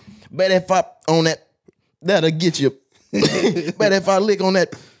 No. But if I own that That'll get you. But if I lick on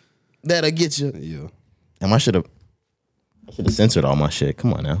that, that'll get you. Yeah. And I should have censored all my shit.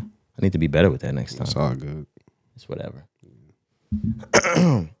 Come on now. I need to be better with that next time. It's all good. It's whatever.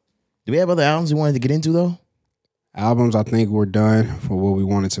 Do we have other albums we wanted to get into though? Albums, I think we're done for what we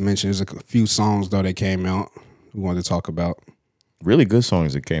wanted to mention. There's a few songs though that came out we wanted to talk about. Really good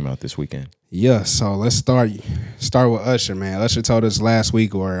songs that came out this weekend. Yeah, so let's start with Usher, man. Usher told us last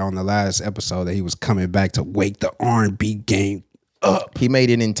week or on the last episode that he was coming back to wake the R&B game up. He made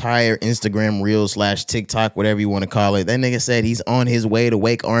an entire Instagram reel / TikTok, whatever you want to call it. That nigga said he's on his way to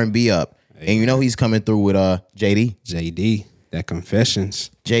wake R&B up. And you know he's coming through with JD. JD, that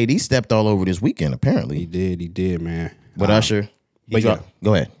Confessions. JD stepped all over this weekend, apparently. He did, man. But Usher,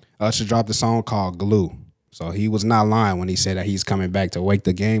 go ahead. Usher dropped a song called Glue. So he was not lying when he said that he's coming back to wake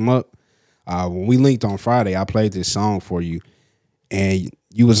the game up. When we linked on Friday, I played this song for you, and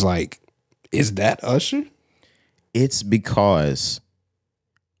you was like, is that Usher? It's because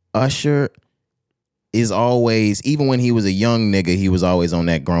Usher is always, even when he was a young nigga, he was always on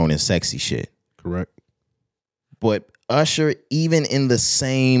that grown and sexy shit. Correct. But Usher, even in the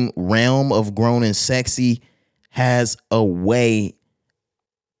same realm of grown and sexy, has a way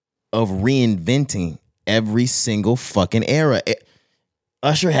of reinventing every single fucking era.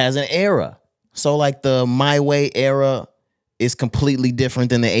 Usher has an era. So like the My Way era is completely different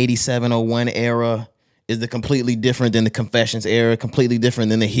than the 8701 era, is the completely different than the Confessions era, completely different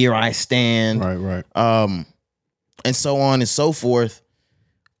than the Here I Stand. Right. And so on and so forth.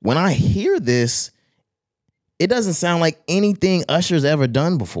 When I hear this, it doesn't sound like anything Usher's ever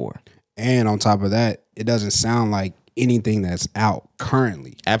done before. And on top of that, it doesn't sound like anything that's out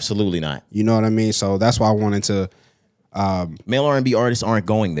currently. Absolutely not. You know what I mean? So that's why I wanted to male R&B artists aren't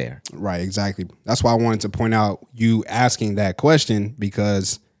going there. Right, exactly. That's why I wanted to point out you asking that question,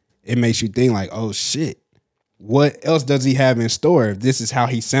 because it makes you think like, oh shit, what else does he have in store if this is how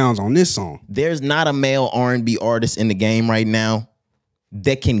he sounds on this song? There's not a male R&B artist in the game right now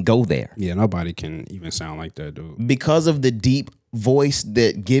that can go there. Yeah, nobody can even sound like that, dude. Because of the deep voice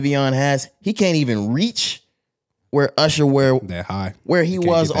that Giveon has, he can't even reach where Usher that high, where he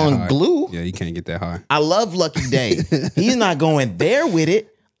was on high. Glue. Yeah, you can't get that high. I love Lucky Day. He's not going there with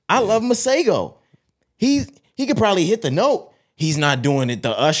it. I love Masego. He could probably hit the note. He's not doing it the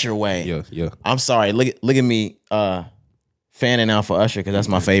Usher way. Yeah. I'm sorry. Look at me fanning out for Usher because that's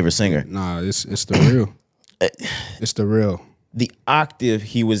my favorite singer. Nah, it's the real. It's the real. The octave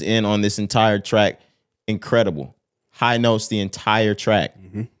he was in on this entire track, incredible. High notes the entire track.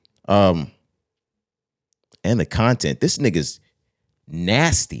 Mm-hmm. And the content. This nigga's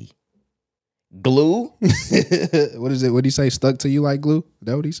nasty. Glue. What is it? What did he say? Stuck to you like glue? Is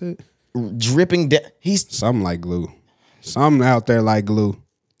that what he said? Dripping. He's something like glue. Something out there like glue.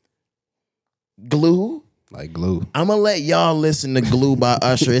 Glue? Like glue. I'm going to let y'all listen to Glue by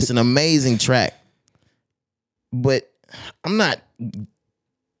Usher. It's an amazing track. But I'm not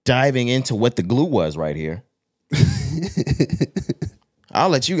diving into what the glue was right here. I'll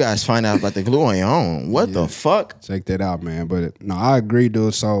let you guys find out about the glue on your own. What the fuck? Check that out, man. But no, I agree,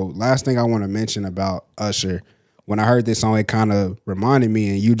 dude. So last thing I want to mention about Usher, when I heard this song, it kind of reminded me,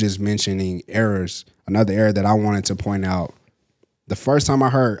 and you just mentioning errors, another error that I wanted to point out. The first time I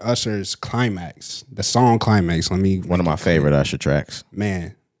heard Usher's Climax, the song Climax, one of my favorite Usher tracks.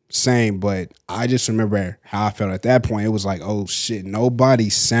 Man, same, but I just remember how I felt at that point. It was like, oh shit, nobody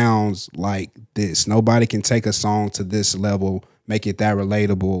sounds like this. Nobody can take a song to this level, make it that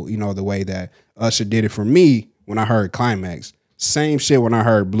relatable, you know, the way that Usher did it for me when I heard Climax. Same shit when I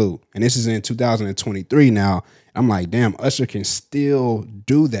heard Blue. And this is in 2023 now. I'm like, damn, Usher can still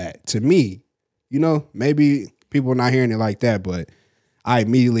do that to me. You know, maybe people are not hearing it like that, but I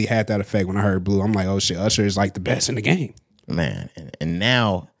immediately had that effect when I heard Blue. I'm like, oh shit, Usher is like the best in the game. Man, and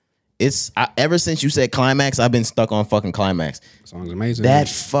now ever since you said Climax, I've been stuck on fucking Climax. Song's amazing. That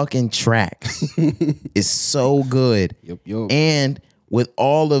fucking track is so good. Yep. And with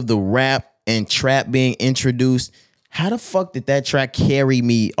all of the rap and trap being introduced, how the fuck did that track carry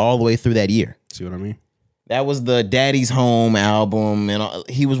me all the way through that year? See what I mean? That was the Daddy's Home album, and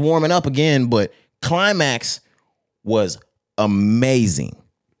he was warming up again, but Climax was amazing.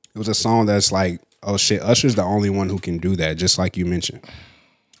 It was a song that's like, oh shit, Usher's the only one who can do that, just like you mentioned.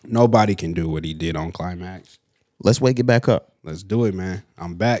 Nobody can do what he did on Climax. Let's wake it back up. Let's do it, man.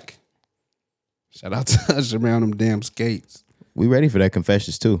 I'm back. Shout out to Usher, man, on them damn skates. We ready for that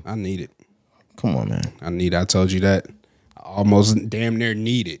Confessions too. I need it. Come on, man. I need it. I told you that. I almost damn near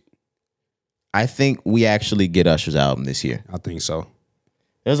need it. I think we actually get Usher's album this year. I think so.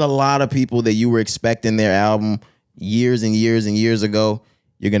 There's a lot of people that you were expecting their album years and years and years ago.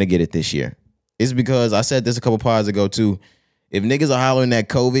 You're going to get it this year. It's because I said this a couple pods ago too. If niggas are hollering that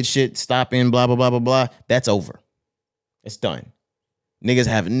COVID shit, stopping, blah, blah, blah, blah, blah, that's over. It's done. Niggas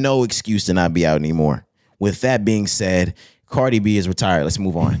have no excuse to not be out anymore. With that being said, Cardi B is retired. Let's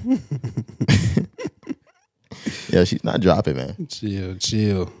move on. Yeah, she's not dropping, man.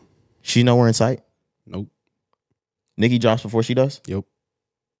 Chill. She nowhere in sight? Nope. Nicki drops before she does? Yep.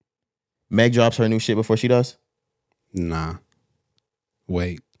 Meg drops her new shit before she does? Nah.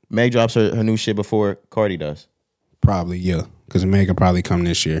 Wait. Meg drops her new shit before Cardi does? Probably, yeah. Because Meg will probably come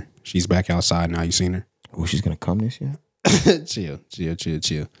this year. She's back outside now. You seen her? Oh, she's going to come this year?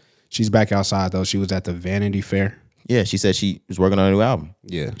 Chill. She's back outside, though. She was at the Vanity Fair. Yeah, she said she was working on a new album.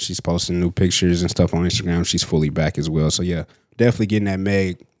 Yeah, she's posting new pictures and stuff on Instagram. She's fully back as well. So, yeah, definitely getting that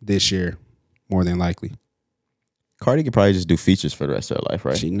Meg this year, more than likely. Cardi could probably just do features for the rest of her life,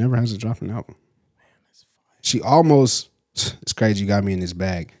 right? She never has to drop an album. She almost, it's crazy you got me in this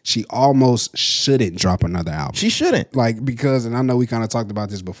bag. She almost shouldn't drop another album. She shouldn't. Like, because, and I know we kind of talked about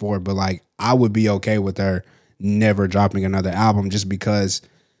this before, but like, I would be okay with her never dropping another album just because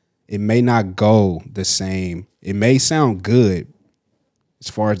it may not go the same. It may sound good as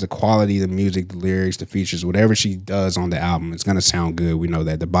far as the quality of the music, the lyrics, the features, whatever she does on the album, it's going to sound good. We know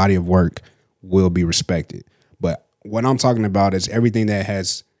that the body of work will be respected. But what I'm talking about is everything that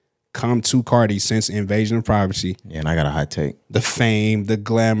has come to Cardi since Invasion of Privacy. Yeah, and I got a hot take. The fame, the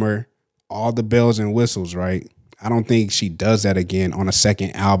glamour, all the bells and whistles, right? I don't think she does that again on a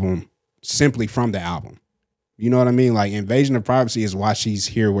second album simply from the album. You know what I mean? Like, Invasion of Privacy is why she's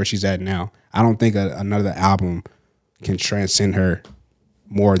here where she's at now. I don't think another album can transcend her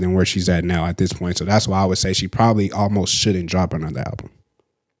more than where she's at now at this point. So that's why I would say she probably almost shouldn't drop another album.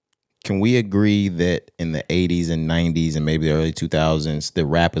 Can we agree that in the 80s and 90s and maybe the early 2000s, the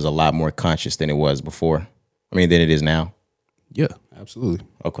rap is a lot more conscious than it was before? I mean, than it is now? Yeah, absolutely.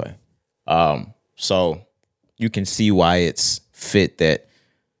 Okay. So you can see why it's fit that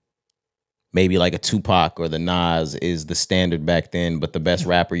maybe like a Tupac or the Nas is the standard back then, but the best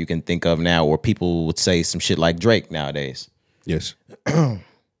rapper you can think of now, or people would say some shit like Drake nowadays. Yes.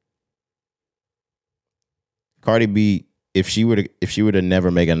 Cardi B, if she were to never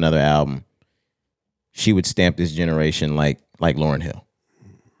make another album, she would stamp this generation like Lauryn Hill.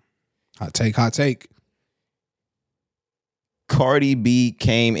 Hot take. Cardi B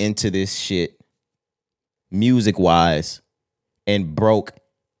came into this shit music-wise and broke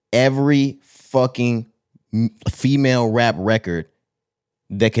every fucking female rap record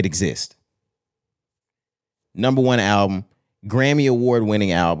that could exist. #1 album, Grammy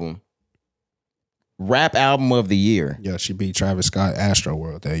Award-winning album, rap album of the year. Yeah, she beat Travis Scott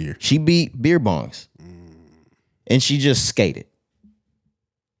Astroworld that year. She beat Beer Bongs. And she just skated.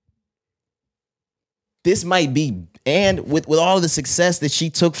 This might be, and with all the success that she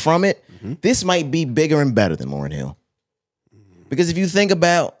took from it, this might be bigger and better than Lauryn Hill. Because if you think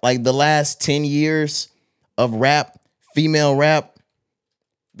about like the last 10 years of rap, female rap,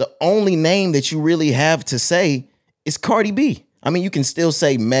 the only name that you really have to say is Cardi B. I mean, you can still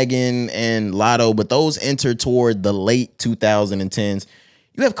say Megan and Lotto, but those enter toward the late 2010s.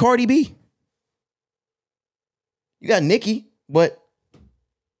 You have Cardi B. You got Nicki, but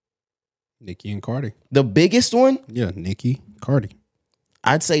Nicki and Cardi. the biggest one, Yeah, Nicki, Cardi.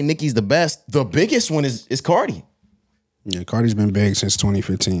 I'd say Nicki's the best. The biggest one is Cardi. Yeah, Cardi's been big since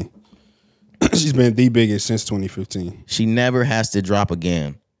 2015. She's been the biggest since 2015. She never has to drop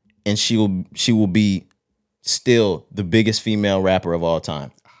again, and she will be still the biggest female rapper of all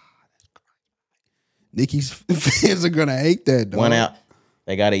time. Nicki's fans are gonna hate that, dog. One out,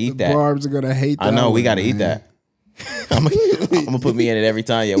 they gotta eat that. Barbs are gonna hate that. I know we one, gotta eat man. that. I'm gonna put me in it every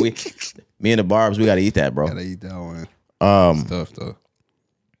time. Yeah, me and the Barbs, we gotta eat that, bro. Gotta eat that one. Stuff though.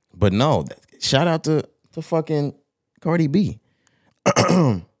 But no, shout out to fucking Cardi B.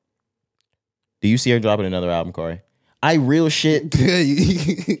 Do you see her dropping another album, Corey? I real shit.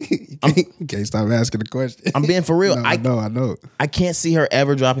 You can't stop asking the question. I'm being for real. No, I know. I can't see her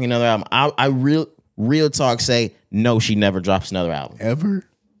ever dropping another album. I real talk say no, she never drops another album. Ever?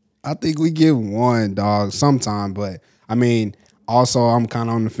 I think we give one, dog, sometime. But I mean, also I'm kind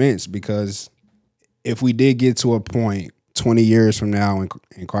of on the fence because if we did get to a point 20 years from now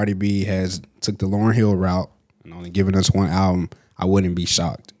and Cardi B has took the Lauryn Hill route and only given us one album, I wouldn't be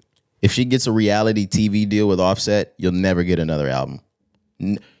shocked. If she gets a reality TV deal with Offset, you'll never get another album.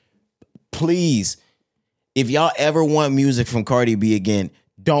 Please, if y'all ever want music from Cardi B again,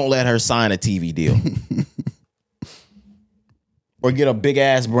 don't let her sign a TV deal. Or get a big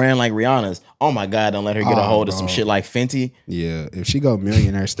ass brand like Rihanna's. Oh my God, don't let her get a hold of some shit like Fenty. Yeah, if she go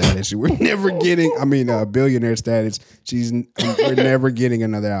millionaire status, we're never getting, billionaire status, we're never getting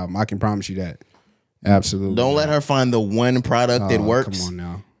another album. I can promise you that. Absolutely. Don't let her find the one product that works. Come on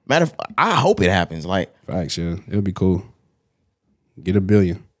now. Matter of I hope it happens. Like, Facts, yeah. It'll be cool. Get 1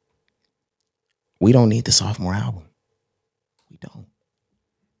 billion. we don't need the sophomore album. We don't.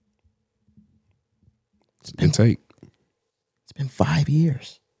 Good take. It's been 5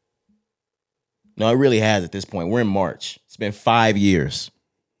 years. No, it really has at this point. We're in March. It's been 5 years.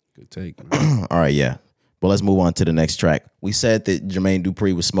 Good take, man. All right, yeah. But let's move on to the next track. We said that Jermaine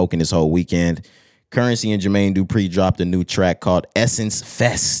Dupri was smoking this whole weekend. Currency and Jermaine Dupri dropped a new track called Essence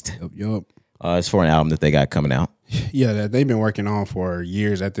Fest. Yup. It's for an album that they got coming out. Yeah, that they've been working on for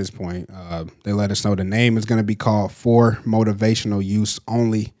years at this point. They let us know the name is going to be called For Motivational Use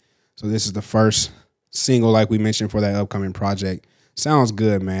Only. So this is the first single, like we mentioned, for that upcoming project. Sounds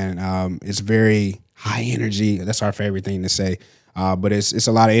good, man. It's very high energy. That's our favorite thing to say. But it's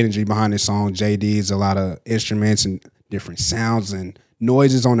a lot of energy behind this song. JD's a lot of instruments and different sounds and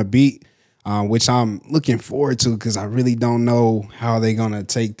noises on the beat, which I'm looking forward to because I really don't know how they're going to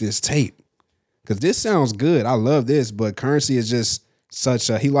take this tape. Because this sounds good. I love this, but Currency is just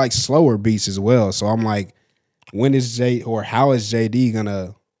he likes slower beats as well. So I'm like, how is JD going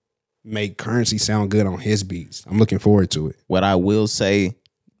to make Currency sound good on his beats? I'm looking forward to it. What I will say,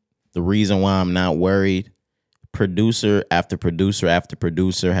 the reason why I'm not worried, producer after producer after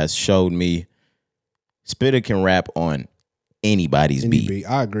producer has showed me Spitta can rap on anybody's beat.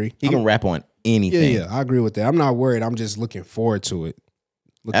 I agree. He can rap on anything. Yeah, I agree with that. I'm not worried. I'm just looking forward to it.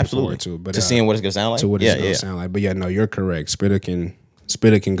 Absolutely. To it, but to seeing what it's gonna sound like. To what it's gonna sound like. But yeah, no, you're correct. Spitta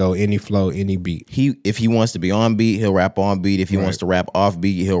can go any flow, any beat. If he wants to be on beat, he'll rap on beat. If he wants to rap off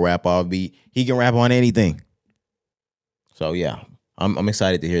beat, he'll rap off beat. He can rap on anything. So yeah, I'm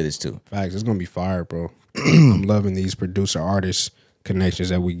excited to hear this too. Facts. It's gonna be fire, bro. I'm loving these producer artist connections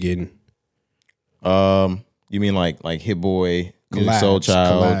that we getting. You mean like Hit Boy, Musiq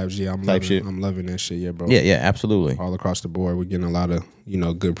Soulchild, collabs? Yeah, shit. I'm loving that shit, yeah, bro. Yeah, absolutely. All across the board, we're getting a lot of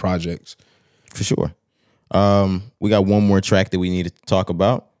good projects for sure. We got one more track that we need to talk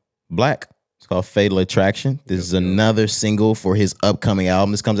about. Black. It's called Fatal Attraction. This is another single for his upcoming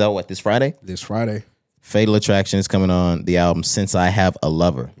album. This comes out this Friday? This Friday. Fatal Attraction is coming on the album Since I Have a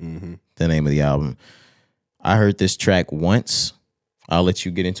Lover. Mm-hmm. The name of the album. I heard this track once. I'll let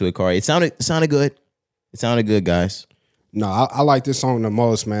you get into it, Corey. It sounded good. It sounded good, guys. No, I like this song the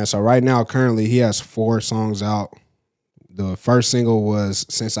most, man. So right now, currently, he has 4 songs out. The first single was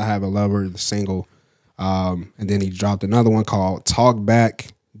Since I Have a Lover, the single. And then he dropped another one called Talk Back.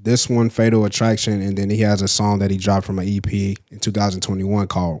 This one, Fatal Attraction. And then he has a song that he dropped from an EP in 2021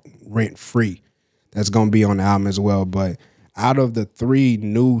 called Rent Free. That's going to be on the album as well. But out of the 3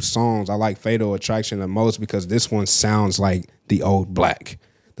 new songs, I like Fatal Attraction the most because this one sounds like the old Black,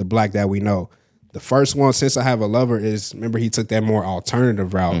 the Black that we know. The first one, Since I Have a Lover, remember he took that more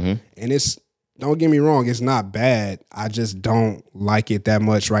alternative route. Mm-hmm. And don't get me wrong, it's not bad. I just don't like it that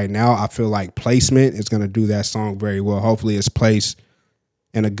much right now. I feel like placement is going to do that song very well. Hopefully it's placed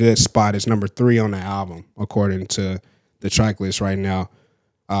in a good spot. It's number 3 on the album, according to the track list right now.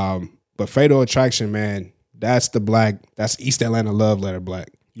 But Fatal Attraction, man, that's the Black. That's East Atlanta Love Letter Black.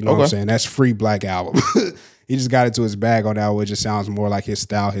 You know what I'm saying? That's free Black album. He just got into his bag on that one. It just sounds more like his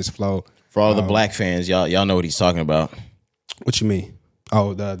style, his flow. For all the Black fans, y'all know what he's talking about. What you mean?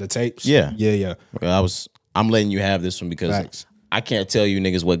 Oh, the tapes? Yeah. Yeah. I'm letting you have this one because Facts. I can't tell you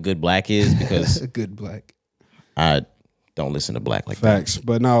niggas what good Black is because good Black. I don't listen to Black like Facts. that.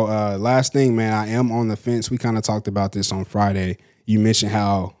 But no, last thing, man, I am on the fence. We kind of talked about this on Friday. You mentioned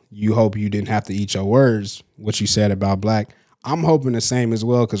how you hope you didn't have to eat your words, what you said about Black. I'm hoping the same as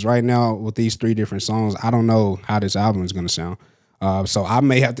well because right now with these 3 different songs, I don't know how this album is going to sound. So I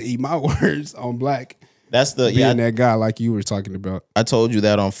may have to eat my words on Black. That's being that guy like you were talking about. I told you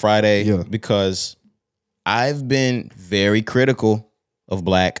that on Friday because I've been very critical of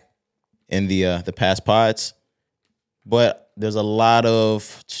Black in the past pods, but there's a lot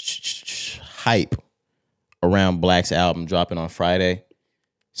of hype around Black's album dropping on Friday.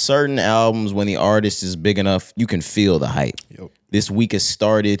 Certain albums, when the artist is big enough, you can feel the hype. Yep. This week has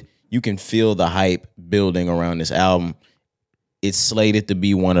started. You can feel the hype building around this album. It's slated to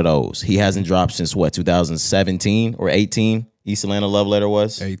be one of those. He hasn't dropped since 2017 or 18? East Atlanta Love Letter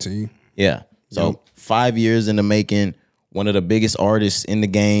was? 18. Yeah. So 5 years in the making, one of the biggest artists in the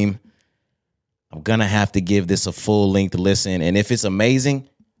game. I'm going to have to give this a full-length listen. And if it's amazing,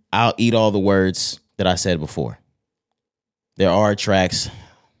 I'll eat all the words that I said before. There are tracks,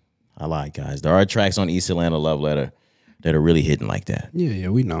 I lied, guys. There are tracks on East Atlanta Love Letter that are really hitting like that. Yeah,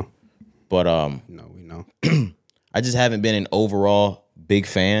 we know. But we know. I just haven't been an overall big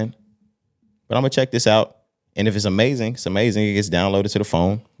fan. But I'm going to check this out. And if it's amazing, it's amazing. It gets downloaded to the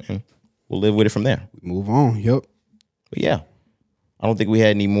phone. And we'll live with it from there. Move on. Yep. But yeah, I don't think we had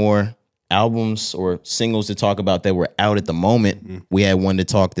any more albums or singles to talk about that were out at the moment. We had one to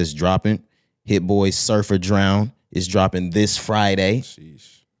talk that's dropping. Hit Boy's Surfer Drown is dropping this Friday.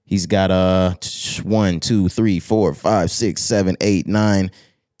 Sheesh. He's got 1, 2, 3, 4, 5, 6, 7, 8, 9,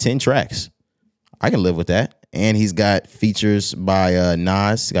 10 tracks. I can live with that. And he's got features by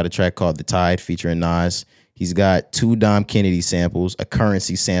Nas. He's got a track called The Tide featuring Nas. He's got 2 Dom Kennedy samples, a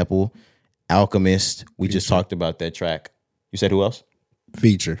Currency sample, Alchemist. We just talked about that track. You said who else?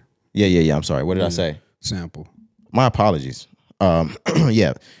 Feature. Yeah. I'm sorry. What did I say? Sample. My apologies.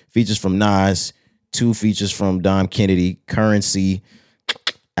 Yeah. Features from Nas, 2 features from Dom Kennedy, Currency,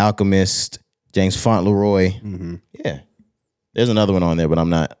 Alchemist, James Fauntleroy. Yeah. There's another one on there, but I'm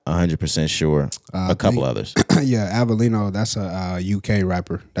not 100% sure. A couple others. Yeah, Avelino, that's a UK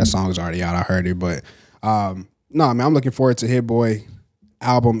rapper. That song's already out. I heard it, but no, man, I'm looking forward to Hit Boy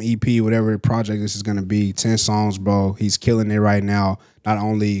album, EP, whatever project this is gonna be. 10 songs, bro. He's killing it right now. Not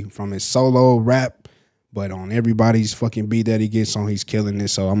only from his solo rap, but on everybody's fucking beat that he gets on, he's killing it.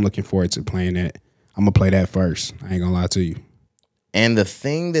 So I'm looking forward to playing that. I'm gonna play that first. I ain't gonna lie to you. And the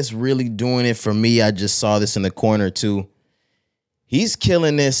thing that's really doing it for me, I just saw this in the corner too. He's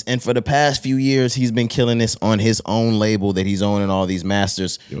killing this, and for the past few years, he's been killing this on his own label that he's owning all these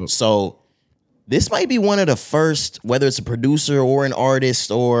masters. Yep. So this might be one of the first, whether it's a producer or an artist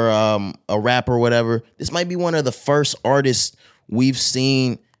or a rapper or whatever, this might be one of the first artists we've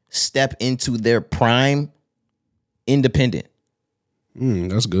seen step into their prime independent.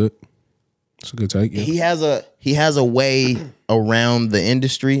 That's good. That's a good take. Yeah. He has a way around the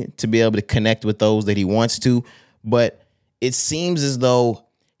industry to be able to connect with those that he wants to, but it seems as though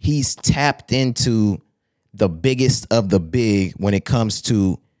he's tapped into the biggest of the big when it comes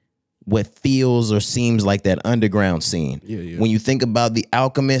to what feels or seems like that underground scene. Yeah. When you think about The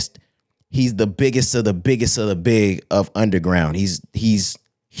Alchemist, he's the biggest of the biggest of the big of underground. He's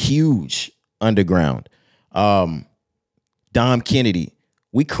huge underground. Dom Kennedy,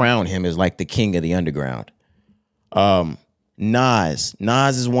 we crown him as like the king of the underground. Nas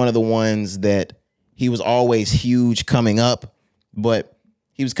is one of the ones that he was always huge coming up, but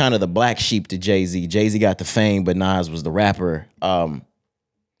he was kind of the black sheep to Jay-Z. Jay-Z got the fame, but Nas was the rapper.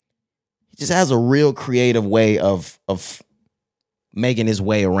 He just has a real creative way of making his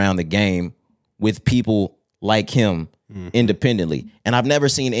way around the game with people like him independently. And I've never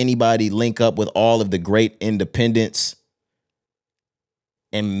seen anybody link up with all of the great independents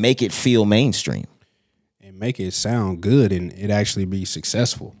and make it feel mainstream. And make it sound good and it actually be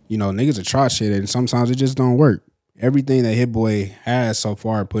successful. You know, niggas will try shit and sometimes it just don't work. Everything that Hit Boy has so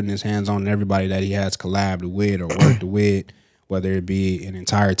far, putting his hands on everybody that he has collabed with or worked with, whether it be an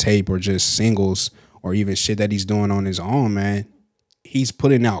entire tape or just singles or even shit that he's doing on his own, man, he's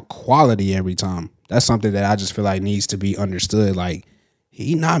putting out quality every time. That's something that I just feel like needs to be understood. Like,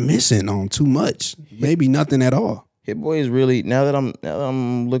 he not missing on too much, maybe nothing at all. Hit Boy is really, now that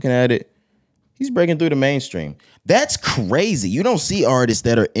I'm looking at it, he's breaking through the mainstream. That's crazy. You don't see artists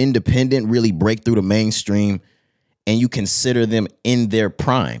that are independent really break through the mainstream and you consider them in their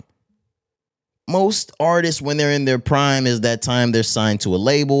prime. Most artists, when they're in their prime, is that time they're signed to a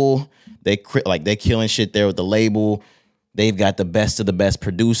label. They're killing shit there with the label. They've got the best of the best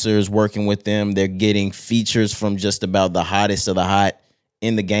producers working with them. They're getting features from just about the hottest of the hot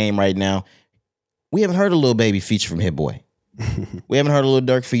in the game right now. We haven't heard a Lil Baby feature from Hit Boy. We haven't heard a Lil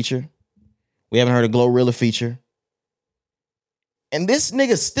Durk feature. We haven't heard a Glorilla feature. And this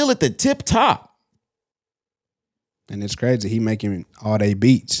nigga's still at the tip top. And it's crazy. He making all they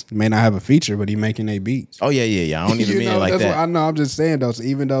beats. He may not have a feature, but he making they beats. Oh, yeah. I don't even mean it like that. I know. I'm just saying, though. So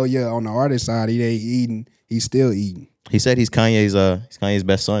even though, on the artist side, he ain't eating, he's still eating. He said he's Kanye's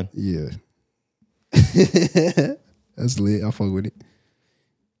best son. Yeah. That's lit. I fuck with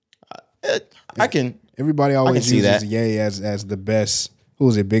it. Everybody always uses Ye as the best. Who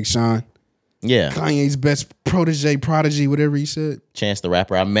was it? Big Sean? Yeah. Kanye's best prodigy, whatever he said. Chance the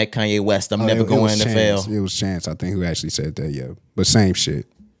Rapper. I met Kanye West. I'm never going to fail. It was Chance, I think, who actually said that, yeah. But same shit.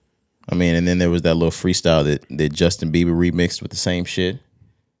 I mean, and then there was that little freestyle that Justin Bieber remixed with the same shit.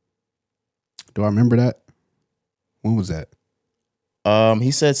 Do I remember that? When was that?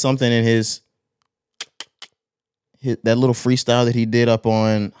 He said something in his that little freestyle that he did up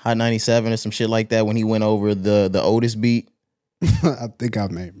on Hot 97 or some shit like that when he went over the Otis beat. I think I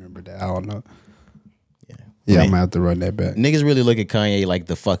may remember that. I don't know. Yeah, I'm gonna have to run that back. Niggas really look at Kanye like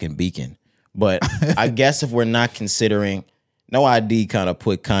the fucking beacon. But I guess if we're not considering, No ID kind of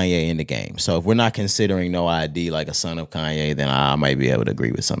put Kanye in the game. So if we're not considering No ID like a son of Kanye, then I might be able to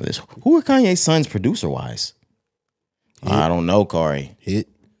agree with some of this. Who are Kanye's sons producer-wise? I don't know, Corey. Hit.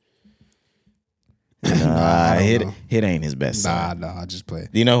 Nah, don't Hit know. Hit ain't his best son. Nah, I just play.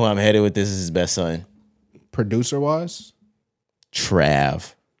 Do you know who I'm headed with? This is his best son, Producer wise?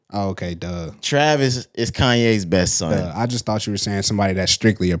 Trav. Oh, okay, duh. Trav is Kanye's best son. I just thought you were saying somebody that's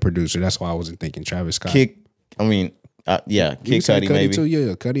strictly a producer. That's why I wasn't thinking Travis Scott. Kid Kid Cudi maybe. too.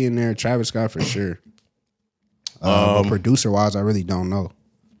 Yeah, Cudi in there. Travis Scott for sure. But producer wise, I really don't know.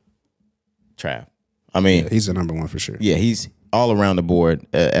 Trav. I mean, He's the number one for sure. yeah, he's all around the board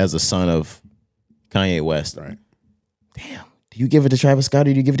as a son of Kanye West. Right. Damn. Do you give it to Travis Scott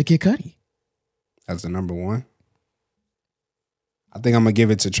or do you give it to Kid Cudi? As the number one. I think I'm gonna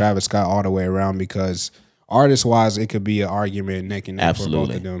give it to Travis Scott all the way around because artist wise, it could be an argument neck and neck for both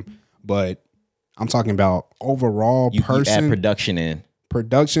Absolutely. of them. But I'm talking about overall You add person production in.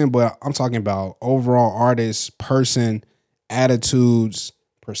 production, but I'm talking about overall artist, person, attitudes,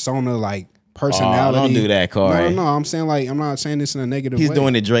 persona, like personality. don't do that, Corey. No, I'm saying like I'm not saying this in a negative He's way.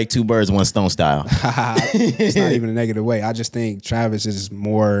 doing the Drake 2 birds, 1 stone style. It's not even a negative way. I just think Travis is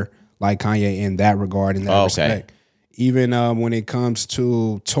more like Kanye in that regard, in that Okay. respect. Even when it comes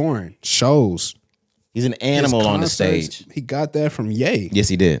to touring, shows, He's an animal his on the concerts, stage. He got that from Ye. Yes,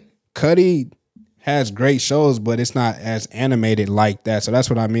 he did. Cudi has great shows, but it's not as animated like that. So that's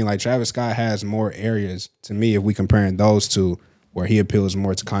what I mean. Like Travis Scott has more areas to me if we comparing those two where he appeals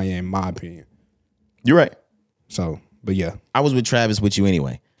more to Kanye, in my opinion. You're right. So, but yeah. I was with Travis with you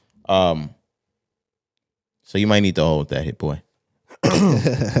anyway. So you might need to hold that, Hit Boy.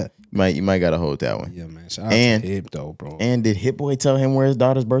 You might gotta hold that one. Yeah, man. Shout out And- to Hip though, bro. And did Hit Boy tell him where his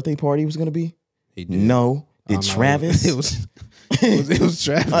daughter's birthday party was gonna be? He did. No. Did I don't know. Travis? It was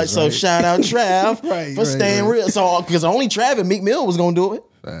Travis. So right? shout out Trav Right, for right, staying right. real. So because only Trav and Meek Mill was gonna do it.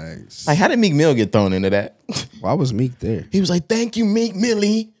 Thanks. Like, how did Meek Mill get thrown into that? Why was Meek there? He was like, "Thank you, Meek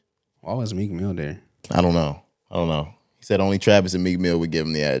Millie." Why was Meek Mill there? I don't know. He said only Travis and Meek Mill would give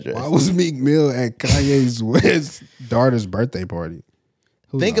him the address. Why was Meek Mill at Kanye's West daughter's birthday party?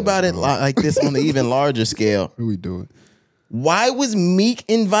 Who Think knows, about it bro? like this on the even larger scale. What are we doing? Why was Meek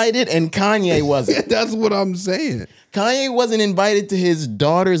invited and Kanye wasn't? That's what I'm saying. Kanye wasn't invited to his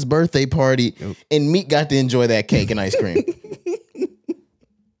daughter's birthday party, and Meek got to enjoy that cake and ice cream.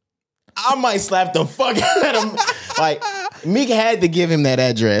 I might slap the fuck out of him. Like, Meek had to give him that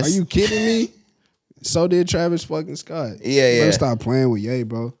address. Are you kidding me? So did Travis fucking Scott. Yeah, You better yeah. stop playing with Ye,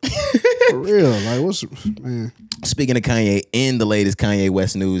 bro. For real. Like, what's, man? Speaking of Kanye, in the latest Kanye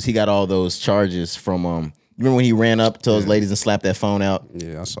West news, he got all those charges from remember when he ran up to those ladies and slapped that phone out?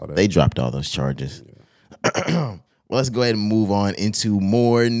 Yeah, I saw that. They dropped all those charges. Well, let's go ahead and move on into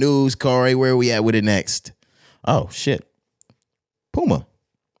more news. Corey, where are we at with it next? Oh shit. Puma.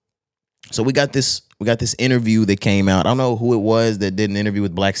 So we got this interview that came out. I don't know who it was that did an interview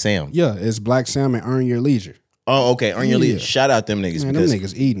with Black Sam. Yeah, it's Black Sam and Earn Your Leisure. Oh, okay. Earn your Yeah. lead. Shout out them niggas Man, them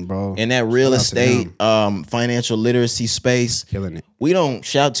because niggas eating, bro. in that real Shout out to estate, them. financial literacy space, Killing it. we don't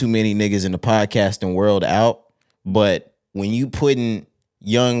shout too many niggas in the podcasting world out, but when you putting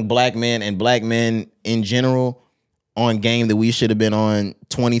young black men and black men in general on game that we should have been on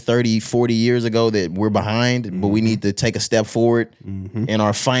 20, 30, 40 years ago that we're behind, but we need to take a step forward in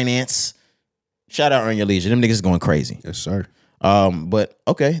our finance. Shout out Earn Your Leisure. Them niggas going crazy. Yes, sir. But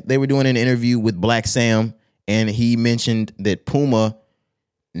okay, they were doing an interview with Black Sam, and he mentioned that Puma,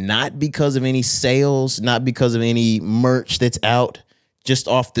 not because of any sales, not because of any merch that's out, just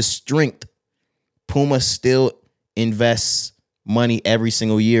off the strength, Puma still invests money every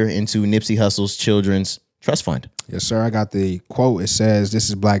single year into Nipsey Hussle's children's trust fund. Yes, sir. I got the quote. It says, "This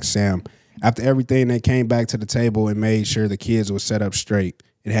is Black Sam. After everything, they came back to the table and made sure the kids were set up straight.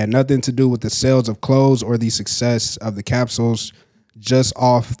 It had nothing to do with the sales of clothes or the success of the capsules. Just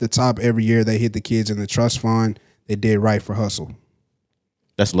off the top, every year they hit the kids in the trust fund. They did right for Hustle.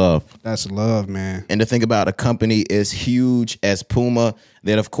 That's love. That's love, man. And to think about a company as huge as Puma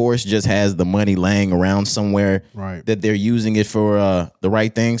that, of course, just has the money laying around somewhere, Right. that they're using it for the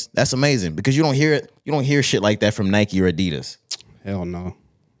right things. That's amazing because you don't hear it. You don't hear shit like that from Nike or Adidas. Hell no.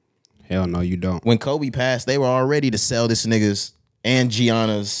 Hell no, you don't. When Kobe passed, they were all ready to sell this nigga's and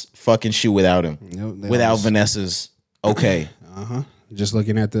Gianna's fucking shoe without him, Yep, they without was- Vanessa's. Okay. Just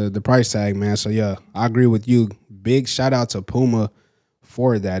looking at the price tag, man. So yeah, I agree with you. Big shout out to Puma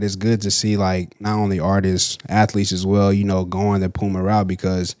for that. It's good to see like not only artists, athletes as well, you know, going the Puma route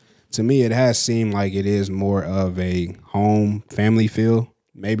because to me it has seemed like it is more of a home family feel.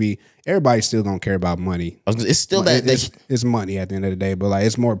 Maybe everybody's still gonna care about money. It's still that It's money at the end of the day, but like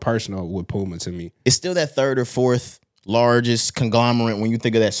it's more personal with Puma to me. it's still that third or fourth largest conglomerate when you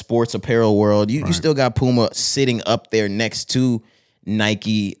think of that sports apparel world. You still got Puma sitting up there next to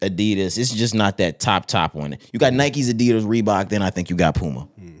Nike, Adidas. It's just not that top one. You got Nike's, Adidas, Reebok, then I think you got Puma.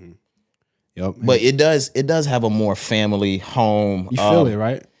 Yep. But it does have a more family home. You feel it,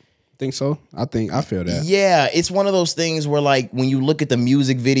 right? Think so? I feel that. Yeah, it's one of those things where like when you look at the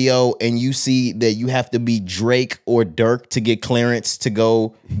music video and you see that you have to be Drake or Dirk to get clearance to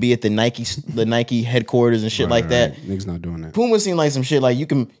go be at the Nike headquarters and shit like that. Niggas not doing that. Puma seemed like some shit like you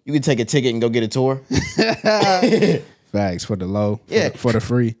can take a ticket and go get a tour. Facts for the low. Yeah. For the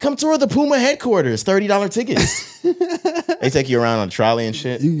free. Come tour the Puma headquarters, $30 tickets. They take you around on a trolley and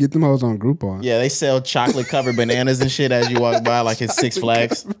shit. You can get them hoes on Groupon. Yeah, they sell chocolate covered bananas and shit as you walk by, like it's Six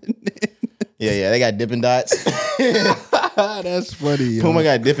Flags. Yeah, they got Dippin' Dots. That's funny. Yo. Puma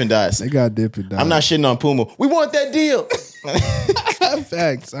got Dippin' Dots. They got Dippin' Dots. I'm not shitting on Puma. We want that deal.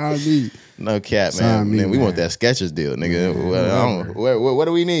 Facts. I need. No cap, man. We want that Skechers deal, nigga. What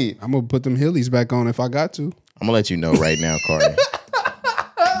do we need? I'm gonna put them Hillies back on if I got to. I'm gonna let you know right now, Corey.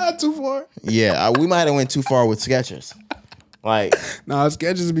 Too far? Yeah, we might have went too far with Skechers. Like, nah,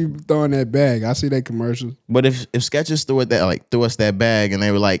 Skechers be throwing that bag. I see that commercials. But if Skechers threw us that bag and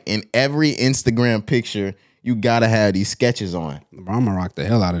they were like, in every Instagram picture, you gotta have these Skechers on. Bro, I'm gonna rock the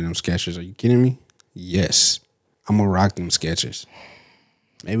hell out of them Skechers. Are you kidding me? Yes, I'm gonna rock them Skechers.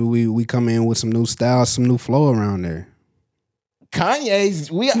 Maybe we come in with some new style, some new flow around there.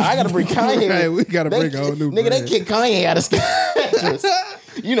 Kanye's. I gotta bring Kanye. Right, we gotta bring a whole new nigga. brand. They kicked Kanye out of Skechers.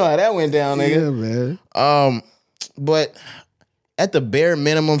 You know how that went down, nigga. Yeah, man. But at the bare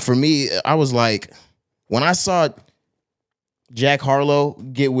minimum for me, I was like, when I saw Jack Harlow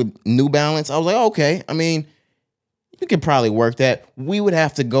get with New Balance, I was like, okay. I mean, you could probably work that. We would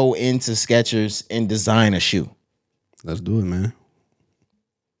have to go into Skechers and design a shoe. Let's do it, man.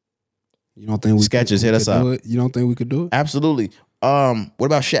 You don't think we Skechers hit us up? You don't think we could do it? Absolutely. What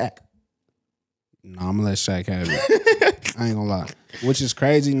about Shaq? No, I'm gonna let Shaq have it. I ain't gonna lie. Which is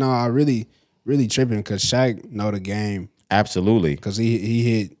crazy. No, I really tripping because Shaq know the game. Absolutely. Because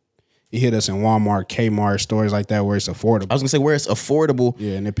he hit us in Walmart, Kmart, stores like that where it's affordable. I was gonna say where it's affordable.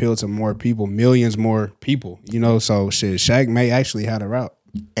 Yeah, and it appealed to more people, millions more people. You know, so shit, Shaq may actually have a route.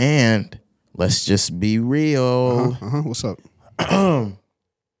 And let's just be real. What's up?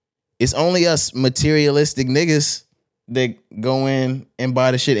 It's only us materialistic niggas that go in and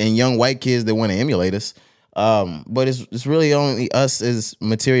buy the shit, and young white kids that want to emulate us. But it's really only us as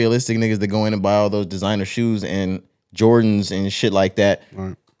materialistic niggas that go in and buy all those designer shoes and Jordans and shit like that.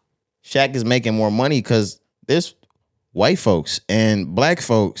 Right. Shaq is making more money because there's white folks and black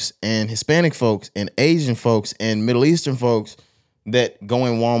folks and Hispanic folks and Asian folks and Middle Eastern folks that go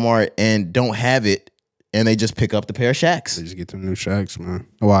in Walmart and don't have it, and they just pick up the pair of Shaqs. They just get them new Shaqs, man.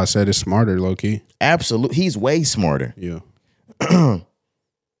 Oh, I said it's smarter, low key. Absolutely. He's way smarter. Yeah.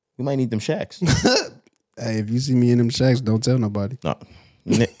 We might need them Shaqs. Hey, if you see me in them Shaqs, don't tell nobody. No.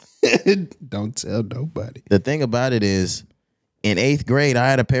 Don't tell nobody. The thing about it is, in 8th grade, I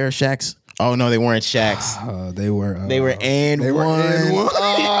had a pair of Shaqs. Oh no, they weren't Shaqs. They were and one.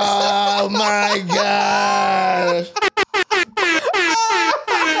 Oh my gosh.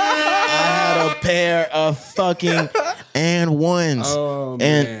 I had a pair of fucking and ones. Oh,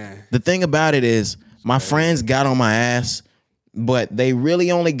 and man. the thing about it is, my friends got on my ass, but they really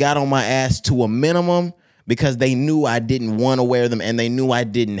only got on my ass to a minimum because they knew I didn't want to wear them and they knew I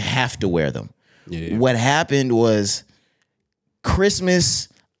didn't have to wear them. Yeah. What happened was Christmas,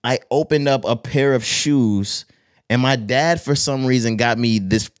 I opened up a pair of shoes and my dad, for some reason, got me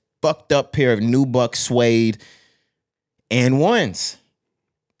this fucked up pair of Nubuck suede and ones.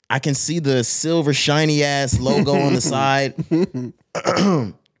 I can see the silver shiny ass logo on the side,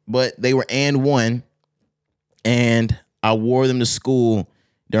 but they were and one, and I wore them to school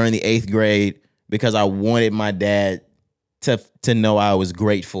during the 8th grade because I wanted my dad to know I was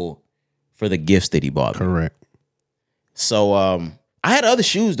grateful for the gifts that he bought me. Correct. So I had other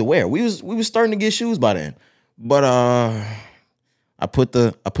shoes to wear. We was starting to get shoes by then, but I put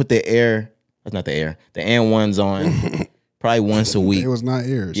the Air. That's not the Air. The and ones on probably once a week. It was not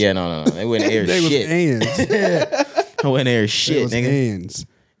ears. Yeah, no. They wouldn't air they shit. Was hands. I wouldn't air It shit, was nigga. hands.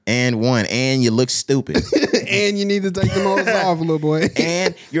 And one, and you look stupid. And you need to take them all off, little boy.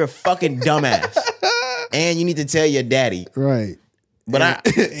 And you're a fucking dumbass. And you need to tell your daddy. Right. But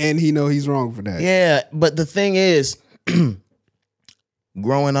and he know he's wrong for that. Yeah, but the thing is,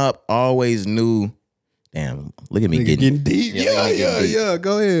 growing up, I always knew. Damn, look at me getting deep. Yeah,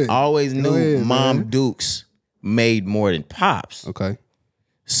 Go ahead. I always knew ahead, Mom man. Dukes made more than Pops. Okay.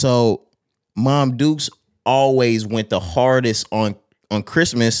 So Mom Dukes always went the hardest on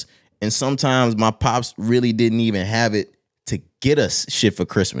Christmas, and sometimes my pops really didn't even have it to get us shit for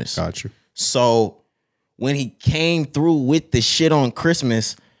Christmas. Got you. So when he came through with the shit on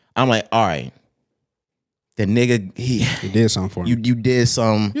Christmas, I'm like, all right, the nigga, he did something for me. you did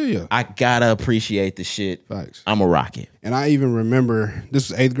something. Yeah. I gotta appreciate the shit. Facts. I'm a rocket. And I even remember this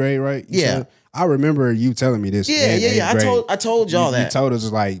was 8th grade, right? You Yeah. said? I remember you telling me this. Yeah. in 8th grade. I told y'all You that. told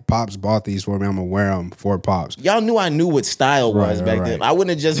us like Pops bought these for me. I'm gonna wear them for Pops. Y'all knew I knew what style was back then. I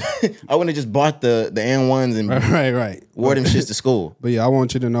wouldn't have just bought the N1s and Right. wore them shits to school. But yeah, I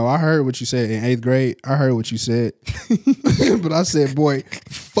want you to know I heard what you said in 8th grade. I heard what you said. But I said, boy,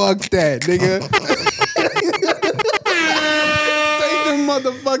 fuck that, nigga. Take them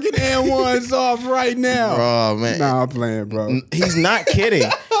motherfucking N1s off right now. Oh man. Nah, I'm playing, bro. He's not kidding.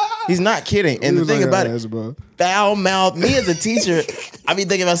 He's not kidding. And He the was thing like, about "Oh, it, that's bro." foul mouth. Me as a teacher, I be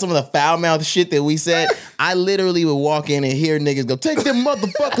thinking about some of the foul mouth shit that we said. I literally would walk in and hear niggas go, "Take them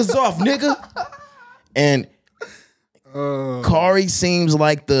motherfuckers off, nigga." And Kari seems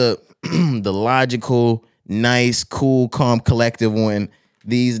like the the logical, nice, cool, calm, collective one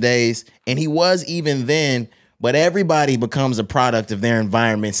these days. And he was even then, but everybody becomes a product of their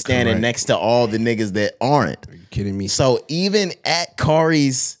environment standing Correct. next to all the niggas that aren't. Are you kidding me? So even at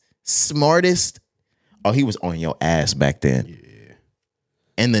Kari's smartest, oh, he was on your ass back then. Yeah.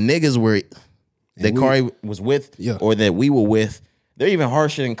 And the niggas that Kari was with or that we were with, they're even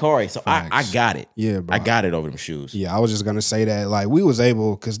harsher than Kari. So I got it. Yeah, bro. I got it over them shoes. Yeah, I was just gonna say that like we was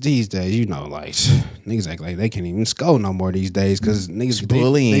able because these days, you know, like niggas act like they can't even scold no more these days because niggas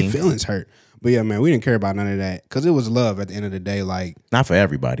bullying. they feelings hurt. But yeah, man, we didn't care about none of that because it was love at the end of the day. Like Not for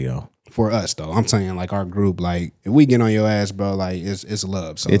everybody though. for us though, I'm saying like our group. Like if we get on your ass, bro, like it's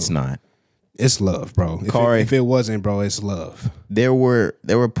love. So It's not. It's love, bro. Kari. If it wasn't, bro, it's love. There were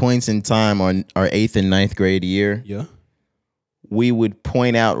points in time on our 8th and 9th grade year. Yeah. We would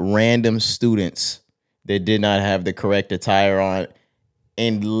point out random students that did not have the correct attire on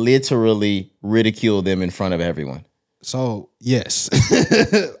and literally ridicule them in front of everyone. So yes,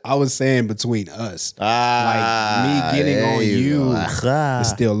 I was saying between us, like me getting there on you you go. is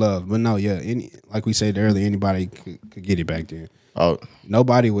still love. But no, yeah, like we said earlier, anybody could get it back then. Oh,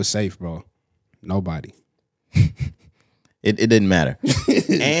 Nobody was safe, bro. Nobody. it didn't matter.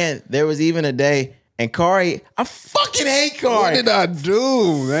 And there was even a day, and Kari, I fucking hate Kari. What did I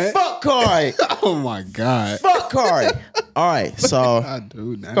do, man? Fuck Kari. Oh my god. Fuck Kari. All right, so I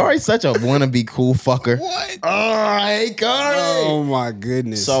do now. Kari's such a wannabe cool fucker. What? Oh, I hate Kari. Oh my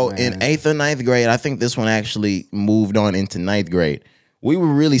goodness. So man. in 8th or 9th grade, I think this one actually moved on into 9th grade. We were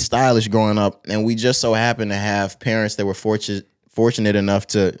really stylish growing up, and we just so happened to have parents that were fortunate enough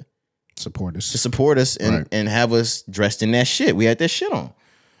to support us. support us and, Right. and have us dressed in that shit. We had that shit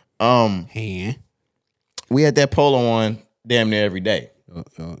on. Hand. We had that polo on damn near every day.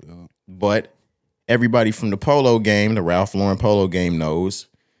 But everybody from the polo game, the Ralph Lauren polo game, knows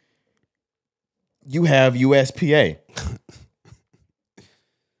you have USPA.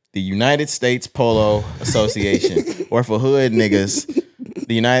 The United States Polo Association, or for hood niggas,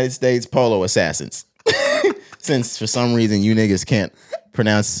 the United States Polo Assassins. Since for some reason you niggas can't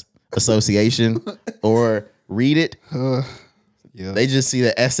pronounce association or read it, Yeah. they just see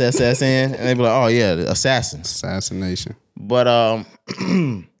the SSSN and they be like, oh yeah, the assassins. Assassination. But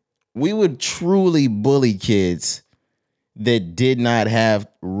we would truly bully kids that did not have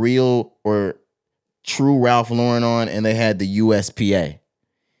real or true Ralph Lauren on, and they had the USPA.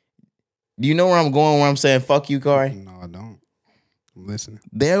 Do you know where I'm going when I'm saying fuck you, Kari? No, I don't. I'm listening.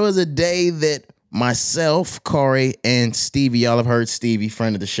 There was a day that myself, Kari, and Stevie, y'all have heard Stevie,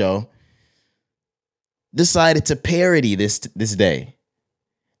 friend of the show, decided to parody this day.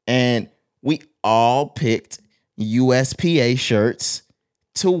 And we all picked USPA shirts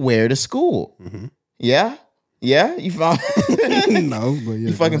to wear to school. Mm-hmm. Yeah? Yeah? You follow? No, but yeah.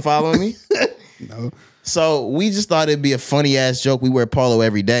 You fucking following me? No. So we just thought it'd be a funny ass joke. We wear polo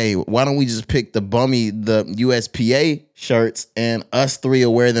every day. Why don't we just pick the USPA shirts and us three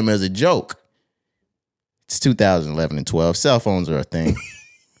will wear them as a joke? It's 2011 and 12. Cell phones are a thing.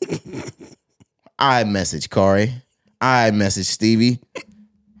 I message Kari. I message Stevie.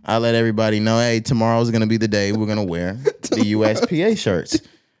 I let everybody know, hey, tomorrow's going to be the day we're going to wear the USPA shirts.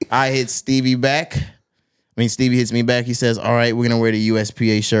 I hit Stevie back. Stevie hits me back. He says, all right, we're going to wear the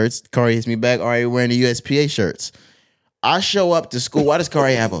USPA shirts. Kari hits me back. All right, we're wearing the USPA shirts. I show up to school. Why does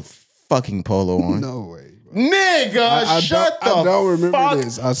Kari have a fucking polo on? No way. Bro. Nigga, shut the I don't remember fuck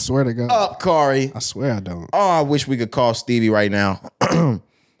this. I swear to God. up, Kari. I swear I don't. Oh, I wish we could call Stevie right now.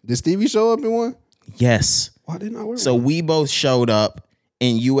 Did Stevie show up in one? Yes. Why didn't I wear So one? we both showed up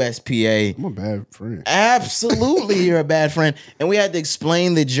in USPA. I'm a bad friend. Absolutely, you're a bad friend. And we had to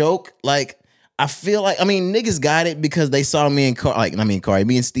explain the joke. Like, I feel like, niggas got it because they saw me and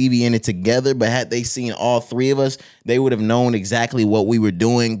me and Stevie in it together. But had they seen all three of us, they would have known exactly what we were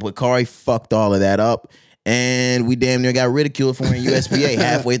doing. But Kari fucked all of that up. And we damn near got ridiculed for wearing USPA.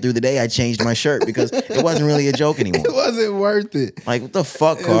 Halfway through the day, I changed my shirt because it wasn't really a joke anymore. It wasn't worth it. Like, what the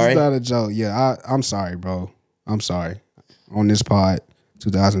fuck, Kari? It's not a joke. Yeah, I'm sorry, bro. I'm sorry. On this pod,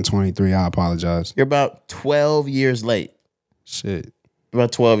 2023, I apologize. You're about 12 years late. Shit.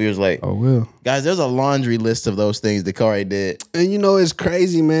 About 12 years late. Oh, well. Guys, there's a laundry list of those things that Kari did. And you know, it's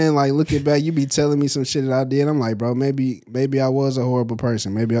crazy, man. Like, looking back, you be telling me some shit that I did. I'm like, bro, maybe I was a horrible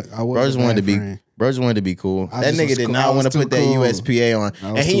person. Maybe I was Bro just wanted to be. Bro just wanted to be cool. That nigga did not want to put that USPA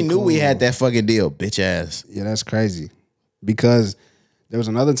on. And he knew we had that fucking deal, bitch ass. Yeah, that's crazy. Because there was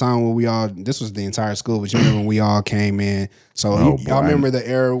another time when this was the entire school, but you remember when we all came in. So y'all remember the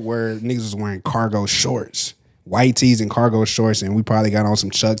era where niggas was wearing cargo shorts, white tees and cargo shorts, and we probably got on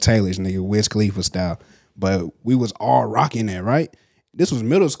some Chuck Taylors, nigga, Wiz Khalifa style. But we was all rocking that, right? This was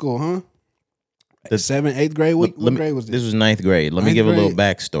middle school, huh? The 7th, 8th grade? What grade was this? This was 9th grade. Let me give a little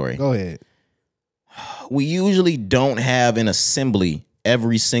backstory. Go ahead. We usually don't have an assembly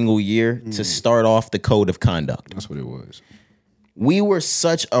every single year to start off the code of conduct. That's what it was. We were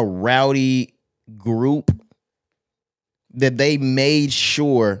such a rowdy group that they made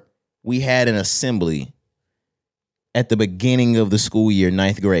sure we had an assembly at the beginning of the school year,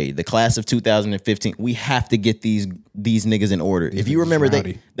 9th grade, the class of 2015. We have to get these niggas in order. If you remember,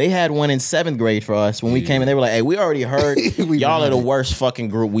 they had one in 7th grade for us when we came in. They were like, hey, we already heard y'all are the worst fucking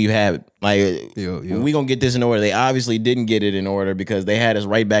group we've had. Like, we gonna get this in order. They obviously didn't get it in order because they had us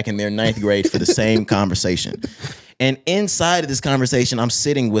right back in their 9th grade for the same conversation. And inside of this conversation, I'm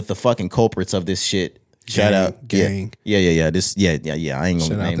sitting with the fucking culprits of this shit. Shout out, gang. Yeah. I ain't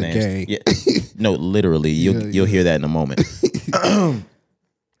gonna name names. Yeah. No, literally, you'll hear that in a moment.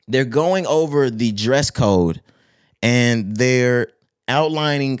 They're going over the dress code, and they're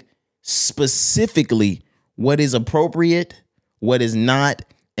outlining specifically what is appropriate, what is not,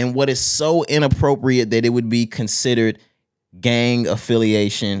 and what is so inappropriate that it would be considered gang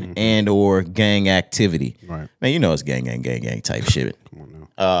affiliation and or gang activity. Right, man. You know it's gang type shit. Come on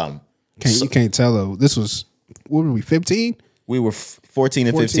now. You can't tell. This was, what were we, 15? We were 14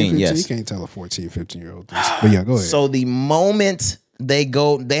 and 15, yes. You can't tell a 14, 15-year-old this. But yeah, go ahead. So the moment they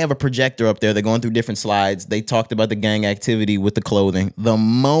have a projector up there. They're going through different slides. They talked about the gang activity with the clothing. The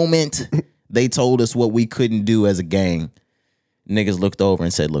moment they told us what we couldn't do as a gang, niggas looked over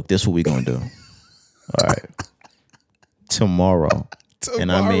and said, look, this is what we gonna do. All right. Tomorrow.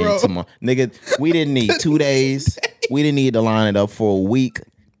 And I mean tomorrow. Nigga, we didn't need 2 days. We didn't need to line it up for a week.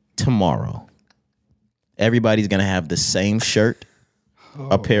 Tomorrow. Everybody's gonna have the same shirt,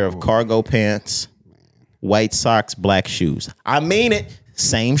 a pair of cargo pants, white socks, black shoes. I mean it.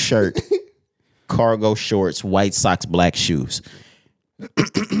 Same shirt, cargo shorts, white socks, black shoes.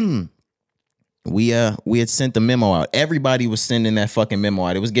 We had sent the memo out. Everybody was sending that fucking memo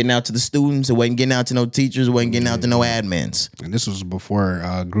out. It was getting out to the students. It wasn't getting out to no teachers. It wasn't getting out to no admins. And this was before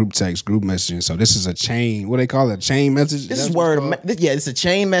group text, group messaging. So this is a chain. What do they call it? A chain message? This is word of mouth. Yeah, it's a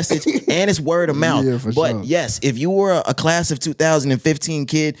chain message and it's word of mouth. Yeah, for but sure. Yes, if you were a class of 2015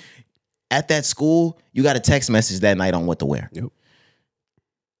 kid at that school, you got a text message that night on what to wear. Yep.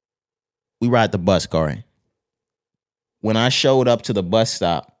 We ride the bus, Kari. When I showed up to the bus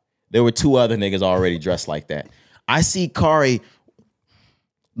stop, there were 2 other niggas already dressed like that. I see Kari.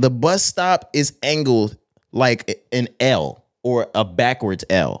 The bus stop is angled like an L or a backwards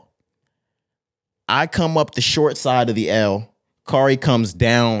L. I come up the short side of the L. Kari comes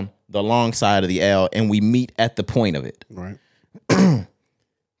down the long side of the L, and we meet at the point of it. Right.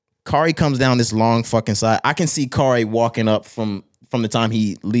 Kari comes down this long fucking side. I can see Kari walking up from the time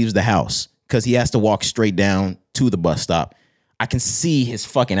he leaves the house because he has to walk straight down to the bus stop. I can see his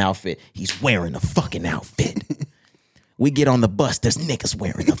fucking outfit. He's wearing a fucking outfit. We get on the bus. There's niggas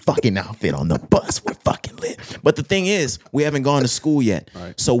wearing a fucking outfit on the bus. We're fucking lit. But the thing is, we haven't gone to school yet.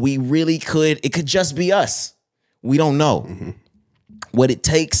 Right. So we really it could just be us. We don't know. Mm-hmm. What it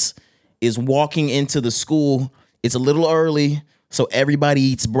takes is walking into the school. It's a little early, so everybody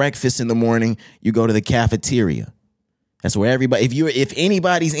eats breakfast in the morning. You go to the cafeteria. That's where everybody, if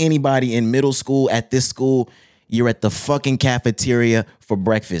anybody's anybody in middle school at this school, you're at the fucking cafeteria for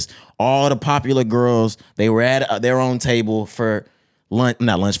breakfast. All the popular girls, they were at their own table for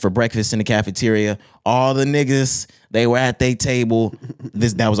for breakfast in the cafeteria. All the niggas, they were at their table.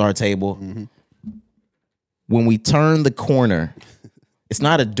 That was our table. Mm-hmm. When we turn the corner, it's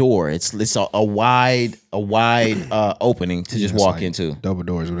not a door. It's a wide opening to just walk like into. Double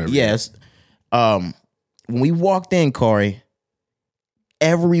doors, whatever. Yes. When we walked in, Kari,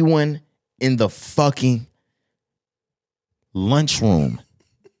 everyone in the fucking lunchroom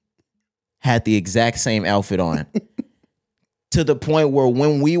had the exact same outfit on. to the point where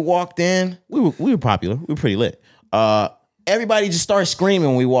when we walked in, we were popular. We were pretty lit. Everybody just started screaming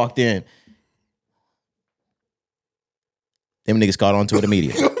when we walked in. Them niggas caught on to it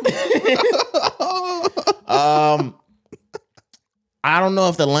immediately. I don't know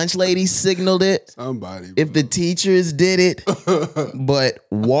if the lunch lady signaled it. Somebody. If the teachers did it. But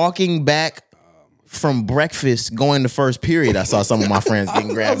walking back from breakfast, going to first period, I saw some of my friends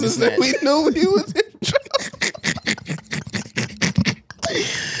getting grabbed and snatched. We knew he was in trouble.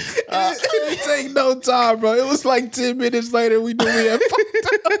 It didn't take no time, bro. It was like 10 minutes later. We knew we had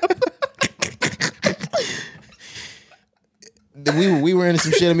fucked up. We were into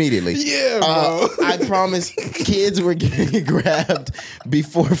some shit immediately. Yeah, bro. I promise kids were getting grabbed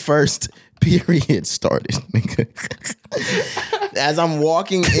before first period started. As I'm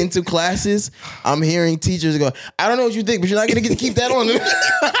walking into classes, I'm hearing teachers go, I don't know what you think, but you're not going to get to keep that on.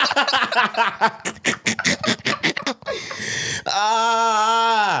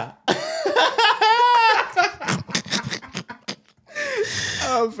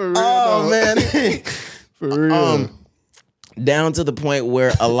 For real. Oh, man. For real. Down to the point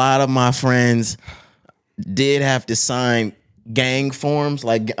where a lot of my friends did have to sign gang forms,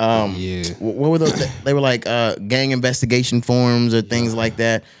 like what were those? They were like gang investigation forms or things like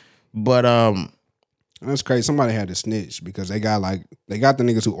that. But that's crazy. Somebody had to snitch because they got the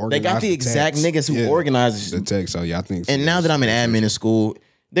niggas who organized. they got the exact niggas who organized the text. So yeah, I think. And now that I'm in admin in school,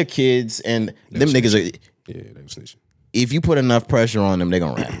 they're kids, and them niggas are. Yeah, they were snitching. If you put enough pressure on them, they're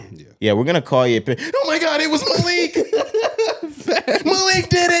gonna rap. Yeah, we're gonna call you. Oh my God, it was Malik. Malik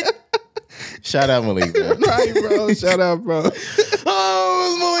did it. Shout out Malik, bro. Right, bro. Shout out, bro.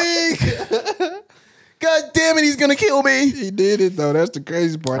 Oh, it was Malik. God damn it, he's gonna kill me. He did it though. That's the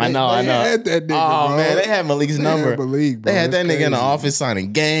crazy part. I know. They had that nigga, Oh bro. man, they had Malik's number. Malik, bro. They had that That's nigga in the crazy. office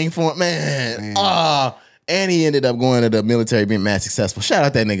signing gang form. Man. And he ended up going to the military, being mad successful. Shout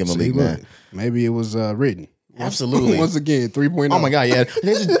out that nigga Malik, See, man. look, maybe it was written. Absolutely. Once again, 3.0. Oh my God, yeah.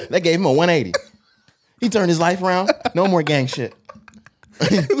 That gave him a 180. He turned his life around. No more gang shit.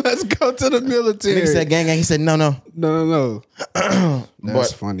 Let's go to the military. Nigga said gang. He said no. No. That's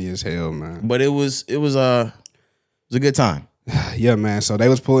But- funny as hell, man. But it was a good time. Yeah, man. So they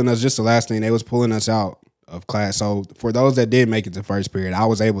was pulling us, just the last thing, they was pulling us out of class. So for those that did make it to first period, I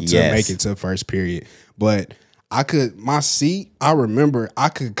was able to Yes. make it to first period. But my seat, I remember I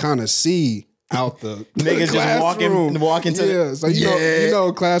could kind of see out the Niggas just classroom. walking to yeah. So you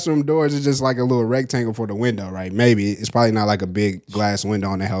know, classroom doors is just like a little rectangle for the window, right? Maybe it's probably not like a big glass window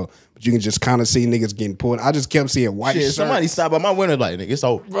on the hell, but you can just kind of see niggas getting pulled. I just kept seeing white Shit, shirts. somebody stopped by my window like, nigga, it's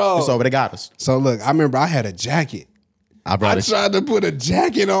over. Bro. It's over. They got us. So look, I remember I had a jacket. I brought I it. tried to put a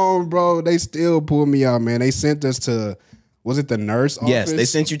jacket on, bro. They still pulled me out, man. They sent us to, was it the nurse office? Yes, they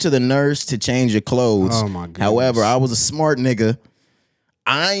sent you to the nurse to change your clothes. Oh, my goodness. However, I was a smart nigga.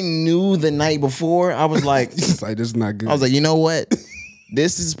 I knew the night before. I was like, It's like, this is not good. I was like, you know what?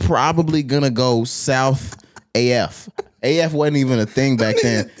 This is probably gonna go south AF. AF wasn't even a thing back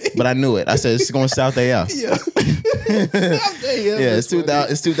then, but I knew it. I said it's going south AF. yeah. Yeah, it's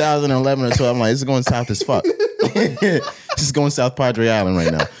 2011 or 12. I'm like, it's going south as fuck. Just going South Padre Island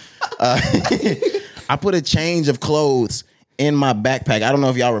right now. I put a change of clothes in my backpack. I don't know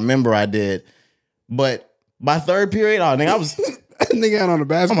if y'all remember I did, but by third period, oh nigga, I was Nigga had on a oh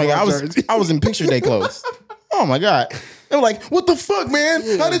basketball my god, jersey. I was in picture day clothes. Oh my god. They were like, what the fuck, man?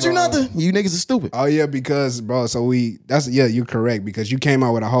 How did you not? You niggas are stupid. Oh yeah, because bro, so you're correct because you came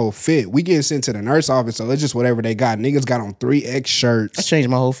out with a whole fit. We getting sent to the nurse office, so it's just whatever they got. Niggas got on 3X I shirts, changed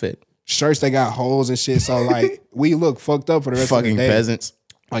my whole fit. shirts they got holes and shit. So like we look fucked up for the rest Fucking of the day. peasants.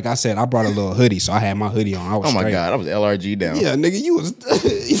 Like I said, I brought a little hoodie, so I had my hoodie on. I was Oh my straight. god, I was LRG down. Yeah, nigga, you was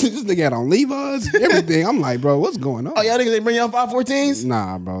this nigga had on Levi's, everything. I'm like, bro, what's going on? Oh y'all niggas ain't bring y'all 514s?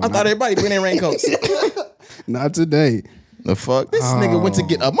 Nah, bro. I thought everybody bring their raincoats. not today. The fuck? This nigga went to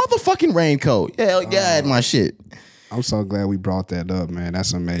get a motherfucking raincoat. Yeah, I had my shit. I'm so glad we brought that up, man.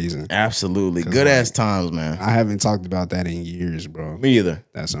 That's amazing. Absolutely. Good ass times, man. I haven't talked about that in years, bro. Me either.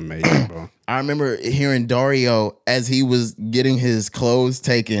 That's amazing, bro. I remember hearing Dario as he was getting his clothes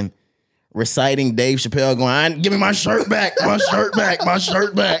taken, reciting Dave Chappelle going, give me my shirt back, my shirt back, my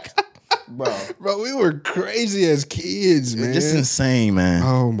shirt back. Bro, we were crazy as kids, man. Just insane, man.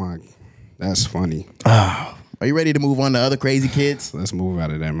 Oh my, that's funny. Are you ready to move on to other crazy kids? Let's move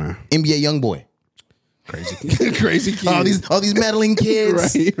out of that, man. NBA Youngboy. Crazy, crazy kids. All these meddling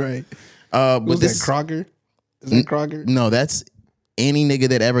kids. right. But Was this that Crocker? Is that Crocker? no, that's any nigga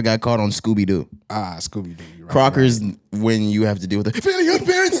that ever got caught on Scooby Doo. Ah, Scooby Doo. Right, Crocker's when you have to deal with the very young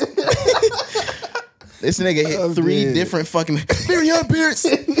parents. This nigga hit three dead. different fucking very young parents.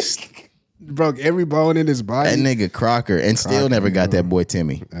 broke every bone in his body. That nigga Crocker, and still never got that boy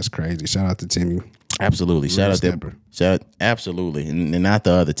Timmy. That's crazy. Shout out to Timmy. Absolutely. Shout out, absolutely, and not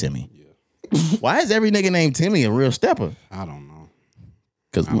the other Timmy. Yeah. Why is every nigga named Timmy a real stepper? I don't know.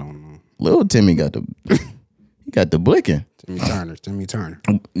 Because little Timmy got the he got the blicking. Timmy Turner.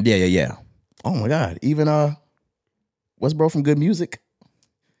 Yeah. Oh my God. Even what's bro from Good Music?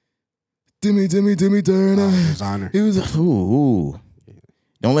 Timmy Turner. His honor. He was ooh.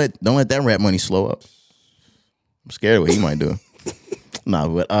 Don't let that rap money slow up. I'm scared of what he might do. Nah,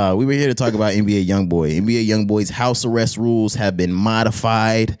 but we were here to talk about NBA YoungBoy. NBA YoungBoy's house arrest rules have been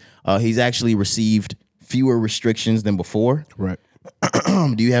modified. He's actually received fewer restrictions than before. Right.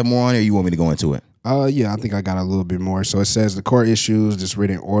 Do you have more on it, or you want me to go into it? Yeah, I think I got a little bit more. So it says the court issues this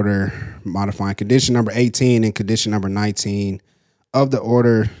written order modifying condition number 18 and condition number 19 of the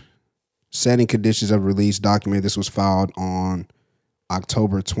order setting conditions of release document. This was filed on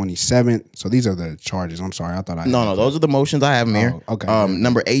October 27th. So these are the charges. I'm sorry. I thought I No, those are the motions. I have them here. Okay.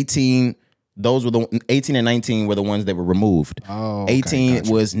 Number 18, those were the 18 and 19 were the ones that were removed. Oh, okay, 18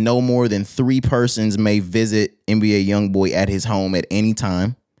 gotcha. was no more than 3 persons may visit NBA YoungBoy at his home at any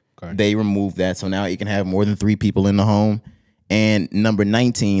time. Okay. They removed that, so now you can have more than 3 people in the home. And number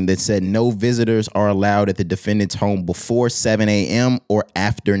 19 that said no visitors are allowed at the defendant's home before 7 a.m. or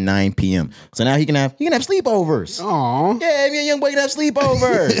after 9 p.m. So now he can have sleepovers. Aw. Yeah, NBA YoungBoy can have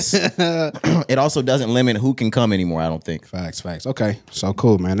sleepovers. It also doesn't limit who can come anymore, I don't think. Facts. Okay. So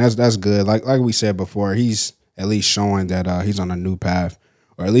cool, man. That's good. Like we said before, he's at least showing that he's on a new path,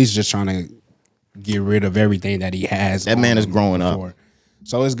 or at least just trying to get rid of everything that he has. That man is growing up.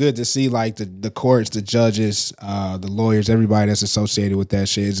 So it's good to see like the courts, the judges, the lawyers, everybody that's associated with that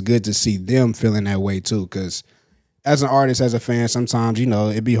shit. It's good to see them feeling that way too. Because as an artist, as a fan, sometimes,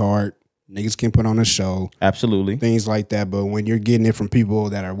 it'd be hard. Niggas can put on a show. Absolutely. Things like that. But when you're getting it from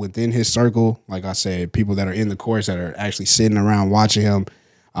people that are within his circle, like I said, people that are in the courts that are actually sitting around watching him,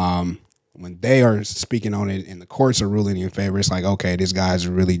 when they are speaking on it and the courts are ruling in favor, it's like, okay, this guy's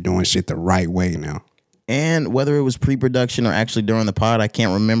really doing shit the right way now. And whether it was pre-production or actually during the pod, I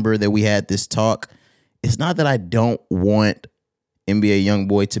can't remember that we had this talk. It's not that I don't want NBA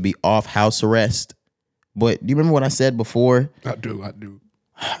YoungBoy to be off house arrest, but do you remember what I said before? I do.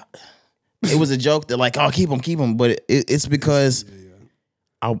 It was a joke that like, oh, keep him. But it's because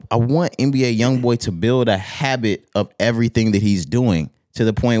I want NBA YoungBoy to build a habit of everything that he's doing to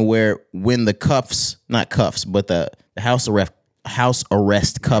the point where when the not cuffs, but the house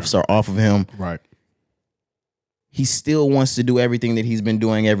arrest cuffs are off of him. Right. He still wants to do everything that he's been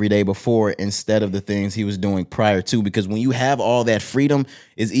doing every day before instead of the things he was doing prior to. Because when you have all that freedom,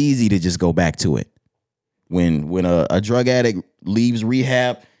 it's easy to just go back to it. When a drug addict leaves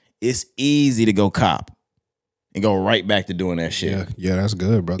rehab, it's easy to go cop and go right back to doing that shit. Yeah, that's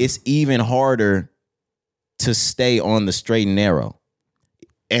good, brother. It's even harder to stay on the straight and narrow.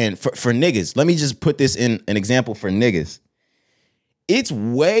 And for niggas, let me just put this in an example for niggas. It's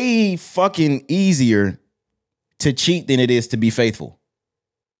way fucking easier to cheat than it is to be faithful.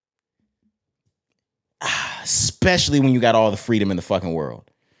 Especially when you got all the freedom in the fucking world.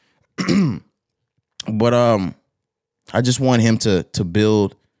 But I just want him to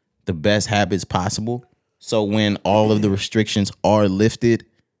build the best habits possible. So when all of the restrictions are lifted,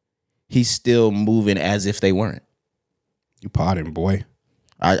 he's still moving as if they weren't. You potting, boy.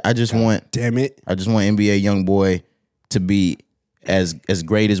 I just want damn it. I just want NBA YoungBoy to be as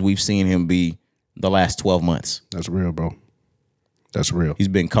great as we've seen him be the last 12 months. That's real, bro. That's real. He's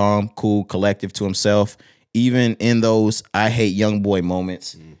been calm, cool, collective to himself. Even in those I hate YoungBoy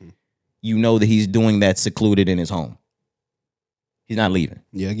moments, you know that he's doing that secluded in his home. He's not leaving.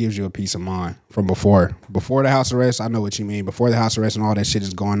 Yeah, it gives you a peace of mind from before. Before the house arrest, I know what you mean. Before the house arrest and all that shit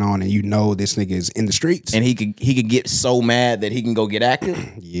is going on and you know this nigga is in the streets. And he could get so mad that he can go get active.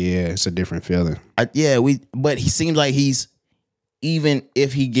 Yeah, it's a different feeling. But he seems like he's, even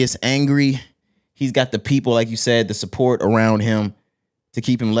if he gets angry, he's got the people, like you said, the support around him to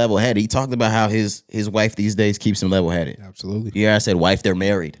keep him level-headed. He talked about how his wife these days keeps him level-headed. Absolutely. Yeah, I said wife, they're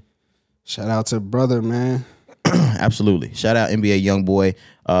married. Shout out to brother, man. Absolutely. Shout out NBA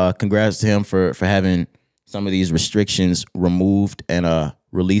YoungBoy. Congrats to him for having some of these restrictions removed and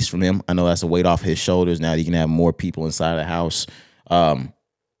released from him. I know that's a weight off his shoulders now that he can have more people inside of the house and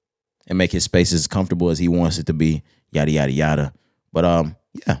make his space as comfortable as he wants it to be. Yada, yada, yada. But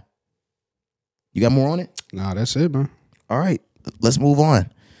yeah. You got more on it? Nah, that's it, man. All right. Let's move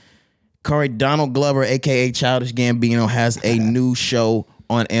on. Corey, Donald Glover, a.k.a. Childish Gambino, has a new show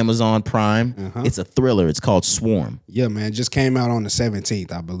on Amazon Prime. It's a thriller. It's called Swarm. Yeah, man. Just came out on the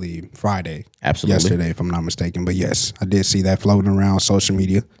 17th, I believe. Friday. Absolutely. Yesterday, if I'm not mistaken. But yes, I did see that floating around social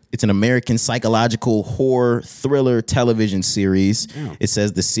media. It's an American psychological horror thriller television series. Damn. It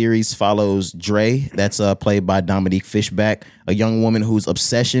says the series follows Dre, that's played by Dominique Fishback, a young woman whose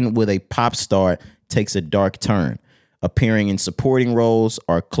obsession with a pop star takes a dark turn. Appearing in supporting roles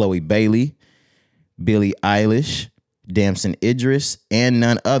are Chloe Bailey, Billie Eilish, Damson Idris, and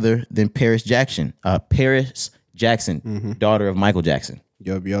none other than Paris Jackson. Daughter of Michael Jackson.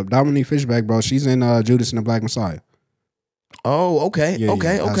 Yup. Dominique Fishback, bro. She's in Judas and the Black Messiah. Oh, okay. Yeah,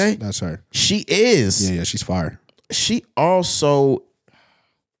 Okay. That's her. She is. Yeah, she's fire. She also...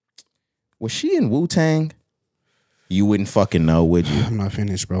 Was she in Wu-Tang? You wouldn't fucking know, would you? I'm not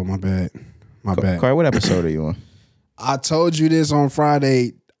finished, bro. My bad. Corey, what episode are you on? I told you this on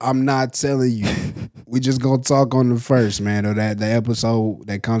Friday. I'm not telling you. We just gonna talk on the first, man. Or the episode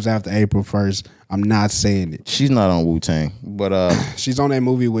that comes after April 1st. I'm not saying it. She's not on Wu-Tang, but She's on that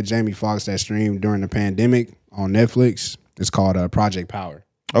movie with Jamie Foxx that streamed during the pandemic on Netflix. It's called Project Power.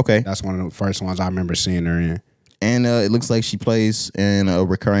 okay. That's one of the first ones I remember seeing her in. And it looks like she plays in a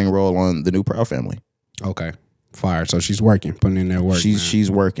recurring role on The New Proud Family. Okay. Fire. So she's working, putting in that work. She's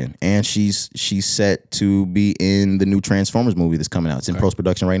working, and she's set to be in the new Transformers movie that's coming out. It's in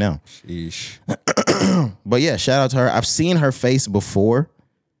post-production right now. Sheesh. But yeah, shout out to her. I've seen her face before,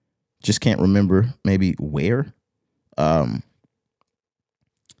 just can't remember maybe where.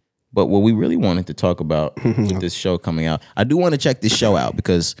 But what we really wanted to talk about with this show coming out, I do want to check this show out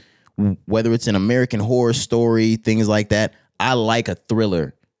because whether it's an American Horror Story, things like that, I like a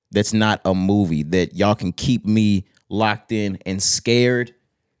thriller that's not a movie that y'all can keep me locked in and scared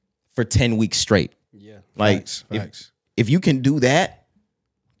for 10 weeks straight. Yeah. Like, Facts. If you can do that,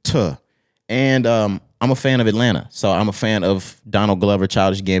 and I'm a fan of Atlanta, so I'm a fan of Donald Glover,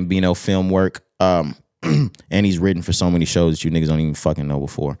 Childish Gambino film work, and he's written for so many shows that you niggas don't even fucking know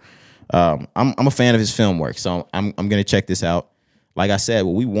before. I'm a fan of his film work, so I'm gonna check this out. Like I said,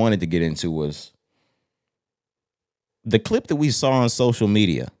 what we wanted to get into was the clip that we saw on social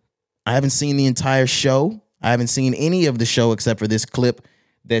media. I haven't seen the entire show. I haven't seen any of the show except for this clip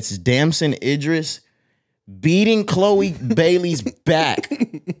that's Damson Idris beating Chloe Bailey's back.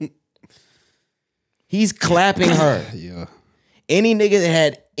 He's clapping her. Yeah. Any nigga that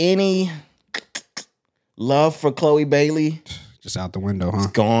had any love for Chloe Bailey, Just out the window, huh?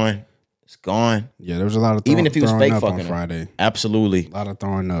 gone. It's gone. Yeah, there was a lot of Even if he was throwing fake up on fucking her. Friday. Absolutely. A lot of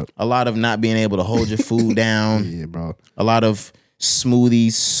throwing up. A lot of not being able to hold your food down. Yeah, bro. A lot of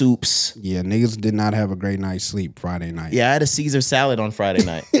smoothies, soups. Yeah, niggas did not have a great night's sleep Friday night. Yeah, I had a Caesar salad on Friday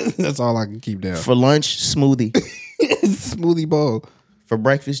night. That's all I can keep down. For lunch, smoothie. Smoothie bowl. For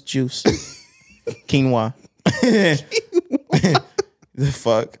breakfast, juice. Quinoa. The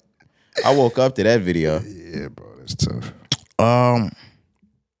fuck? I woke up to that video. Yeah, bro, that's tough.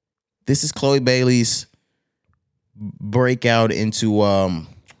 This is Chloe Bailey's breakout into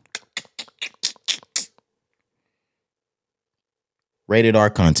rated R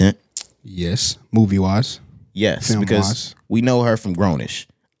content. Yes, movie wise. Yes, Film because wise. we know her from Grownish.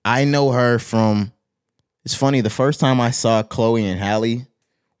 I know her from. It's funny. The first time I saw Chloe and Halle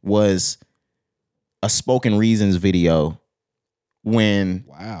was a Spoken Reasons video when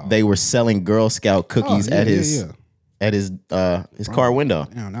Wow. they were selling Girl Scout cookies Oh, yeah, at his yeah. at his car window.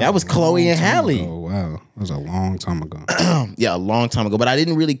 Damn, that was a Chloe long and time Halle. ago. Wow, that was a long time ago. Yeah, a long time ago. But I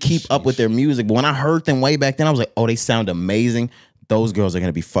didn't really keep up with their music. But when I heard them way back then, I was like, oh, they sound amazing. Those girls are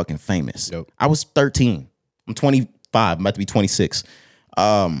gonna be fucking famous. Yep. I was 13. I'm 25. I'm about to be 26.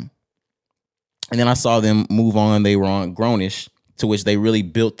 And then I saw them move on. They were on Grownish, to which they really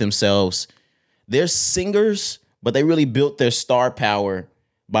built themselves. They're singers, but they really built their star power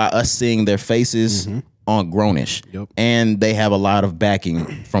by us seeing their faces on Grownish. Yep. And they have a lot of backing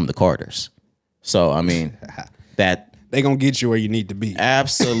from the Carters. So, I mean, that They gonna get you where you need to be.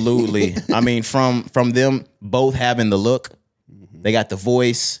 absolutely. I mean, from them both having the look, they got the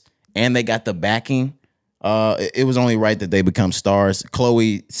voice, and they got the backing. It was only right that they become stars.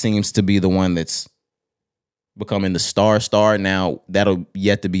 Chloe seems to be the one that's becoming the star. Now that'll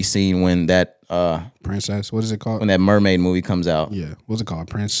yet to be seen when that Princess. What is it called? when that mermaid movie comes out. Yeah. What's it called?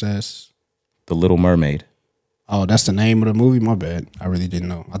 Princess. The Little Mermaid. Oh, that's the name of the movie? My bad. I really didn't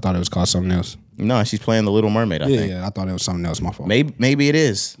know. I thought it was called something else. No, she's playing the Little Mermaid, I think. Yeah, I thought it was something else. My fault. Maybe it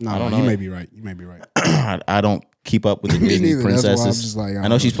is. No, I don't know. you may be right. You may be right. I don't keep up with the Me Disney neither. That's why I'm princesses. just like, I I don't know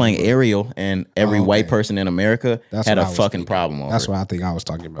know she's what playing Ariel, and every Oh, white okay. person in America That's had what a I was fucking thinking. problem over That's it. what I think I was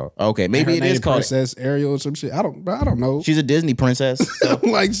talking about. Okay, maybe Her it is name called. Princess Ariel or some shit. I don't know. She's a Disney princess. So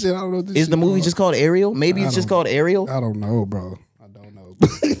like shit. I don't know. What this is shit the movie called. just called Ariel? Maybe it's just called Ariel. I don't know, bro. I don't know.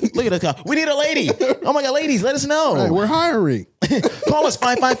 Look at us. We need a lady. Oh my God, ladies, let us know. Hey, we're hiring. Call us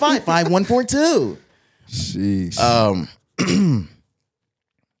 555-5142. Jeez.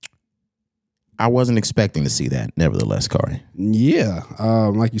 I wasn't expecting to see that, nevertheless, Kari. Yeah.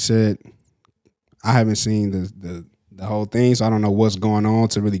 Like you said, I haven't seen the whole thing, so I don't know what's going on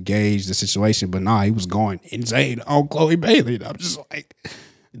to really gauge the situation. But nah, he was going insane on Chloe Bailey. And I'm just like,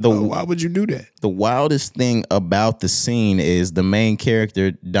 why would you do that? The wildest thing about the scene is the main character,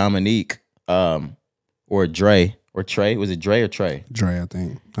 Dominique, or Dre, or Trey. Was it Dre or Trey? Dre, I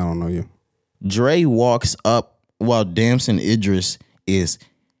think. I don't know you. Dre walks up while Damson Idris is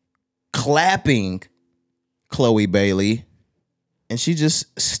clapping Chloe Bailey, and she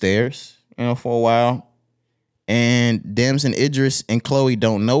just stares, for a while. And Damson Idris and Chloe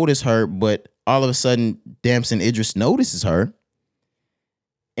don't notice her, but all of a sudden, Damson Idris notices her,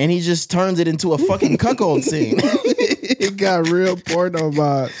 and he just turns it into a fucking cuckold scene. It got real porno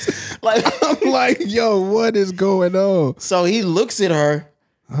vibes. I'm like, yo, what is going on? So he looks at her,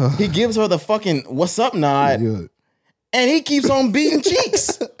 he gives her the fucking what's up nod, Yeah. and he keeps on beating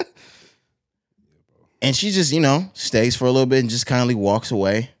cheeks. And she just, stays for a little bit and just kindly walks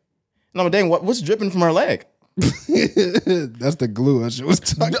away. No, but dang, what's dripping from her leg? That's the glue I was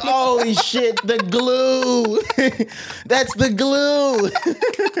talking about. Holy shit, the glue. That's the glue.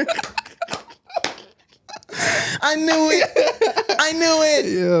 I knew it.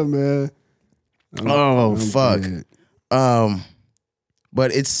 Yeah, man. I'm fuck. dead.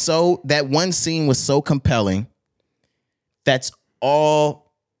 But it's that one scene was so compelling. That's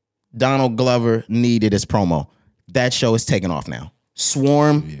all Donald Glover needed as promo. That show is taking off now.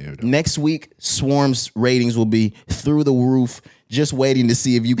 Swarm, next week, Swarm's ratings will be through the roof, just waiting to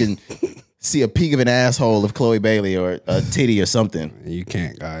see if you can see a peek of an asshole of Chloe Bailey or a titty or something. You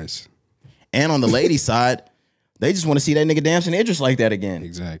can't, guys. And on the lady side, they just want to see that nigga Damson Idris like that again.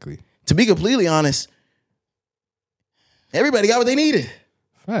 Exactly. To be completely honest, everybody got what they needed.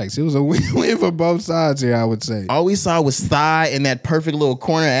 Facts. It was a win-win for both sides here, I would say. All we saw was thigh and that perfect little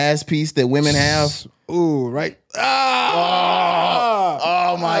corner ass piece that women have. Ooh, right? Oh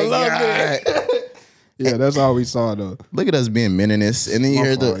my God. Yeah, that's all we saw, though. Look at us being men in this. And then you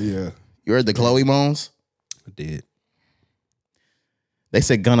heard you heard the Chloe moans? I did. They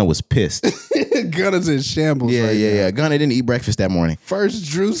said Gunna was pissed. Gunna's in shambles. Yeah. Gunna didn't eat breakfast that morning. First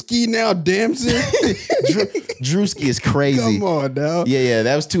Drewski, now Damson. Drewski is crazy. Come on, now. Yeah.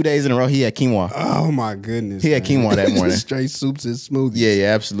 That was 2 days in a row. He had quinoa. Oh, my goodness. He had quinoa that morning. Straight soups and smoothies. Yeah,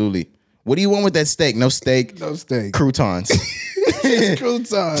 absolutely. What do you want with that steak? No steak. No steak. Croutons.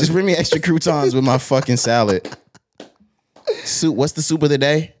 Croutons. Just bring me extra croutons with my fucking salad. Soup. What's the soup of the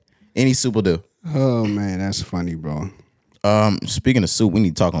day? Any soup will do. Oh, man, that's funny, bro. Speaking of soup, we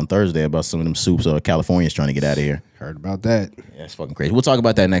need to talk on Thursday about some of them soups California's trying to get out of here. Heard about that. Yeah, that's fucking crazy. We'll talk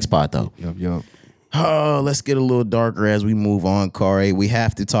about that next pod, though. Yup. Oh, let's get a little darker as we move on, Corey. We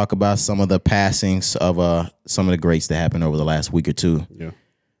have to talk about some of the passings of some of the greats that happened over the last week or two. Yeah.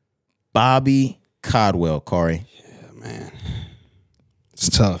 Bobby Caldwell, Corey. Yeah, man. It's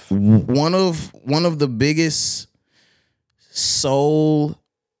tough. One of the biggest soul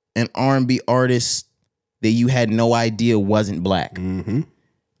and R&B artists that you had no idea wasn't black. Mm-hmm.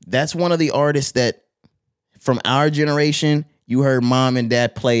 That's one of the artists that from our generation, you heard mom and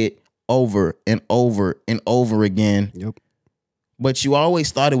dad play it over and over and over again. Yep. But you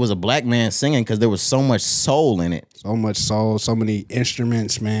always thought it was a black man singing because there was so much soul in it. So much soul, so many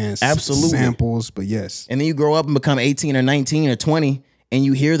instruments, man. Absolutely. Samples, but yes. And then you grow up and become 18 or 19 or 20 and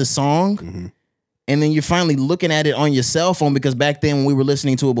you hear the song. Mm-hmm. And then you're finally looking at it on your cell phone because back then when we were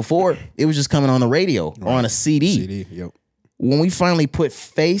listening to it before, it was just coming on the radio or on a CD. Yep. When we finally put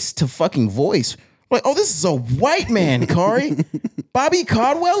face to fucking voice, like, oh, this is a white man, Corey. Bobby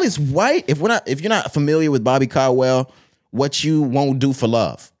Caldwell is white. If you're not familiar with Bobby Caldwell, What You Won't Do for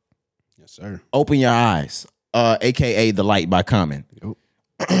Love. Yes, sir. Open Your Eyes, aka The Light by Common.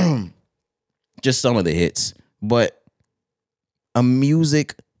 Yep. Just some of the hits, but a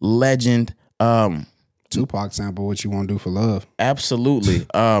music legend. Tupac sample, What You Won't Do for Love. Absolutely.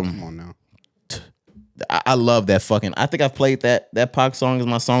 Come on now. I love that fucking. I think I've played that Pac song as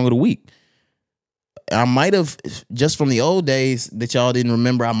my song of the week. I might have, just from the old days that y'all didn't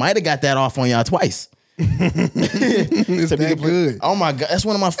remember, I might have got that off on y'all twice. It's that good. Oh my God. That's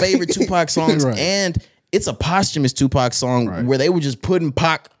one of my favorite Tupac songs. Right. And it's a posthumous Tupac song where they were just putting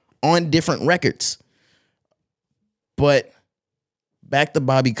Pac on different records. But back to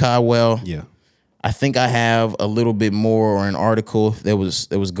Bobby Caldwell. Yeah. I think I have a little bit more, or an article that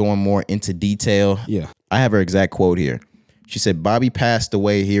was going more into detail. Yeah. I have her exact quote here. She said, Bobby passed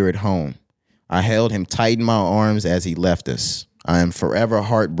away here at home. I held him tight in my arms as he left us. I am forever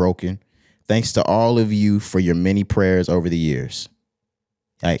heartbroken. Thanks to all of you for your many prayers over the years.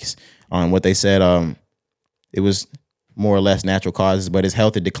 Yikes. What they said, it was more or less natural causes, but his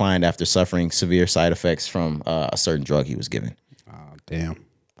health had declined after suffering severe side effects from a certain drug he was given. Oh, damn.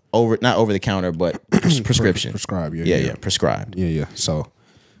 Not over the counter, but prescription. Prescribed, Yeah, prescribed. Yeah. So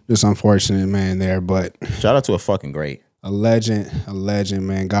just unfortunate, man, there. But Shout out to a fucking great. a legend,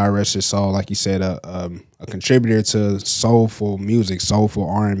 man. God rest his soul. Like you said, a contributor to soulful music, soulful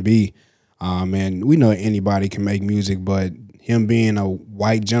R&B. Man, we know anybody can make music, but him being a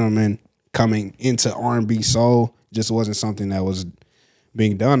white gentleman coming into R&B soul just wasn't something that was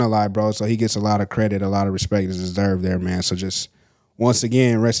being done a lot, bro. So he gets a lot of credit, a lot of respect is deserved there, man. So just once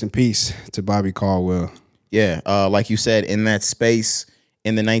again, rest in peace to Bobby Caldwell. Yeah, like you said, in that space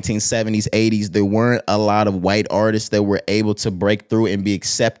in the 1970s, 80s, there weren't a lot of white artists that were able to break through and be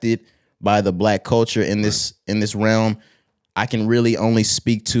accepted by the black culture in this realm. I can really only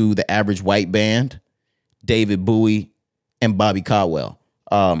speak to the average white band, David Bowie, and Bobby Caldwell.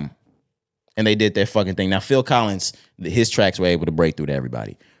 And they did their fucking thing. Now, Phil Collins, his tracks were able to break through to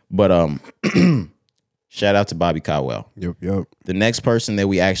everybody. But shout out to Bobby Caldwell. Yep. The next person that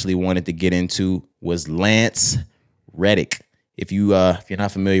we actually wanted to get into was Lance Reddick. If you're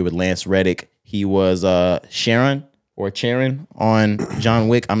not familiar with Lance Reddick, he was Charon on John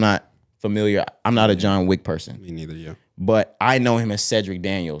Wick. I'm not familiar. I'm not a John Wick person. Me neither, yeah. But I know him as Cedric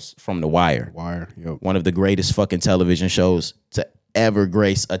Daniels from The Wire. Yep. One of the greatest fucking television shows to ever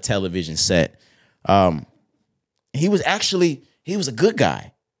grace a television set. He was a good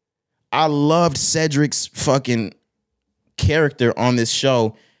guy. I loved Cedric's fucking character on this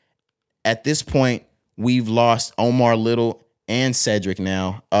show. At this point, we've lost Omar Little and Cedric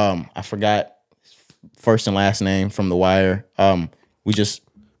now. I forgot first and last name from The Wire.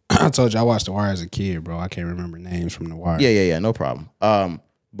 I told you I watched The Wire as a kid, bro. I can't remember names from The Wire. Yeah, no problem.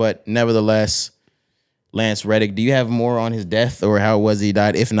 But nevertheless, Lance Reddick, do you have more on his death or how it was he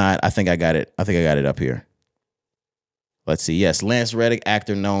died? If not, I think I got it. I think I got it up here. Let's see. Yes, Lance Reddick,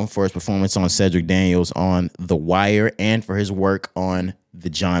 actor known for his performance on Cedric Daniels on The Wire and for his work on the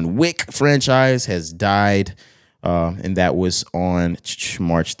John Wick franchise, has died. And that was on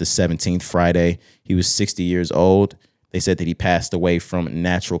March the 17th, Friday. He was 60 years old. They said that he passed away from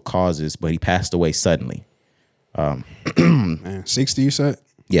natural causes, but he passed away suddenly. Man, 60 you said?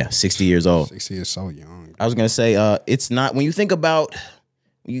 Yeah, 60 years old. 60 is so young. I was gonna say, it's not when you think about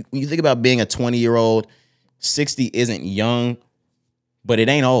being a 20-year-old, 60 isn't young, but it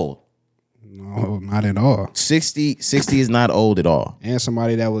ain't old. No, not at all. 60 is not old at all. And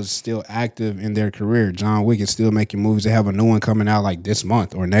somebody that was still active in their career. John Wick is still making movies. They have a new one coming out like this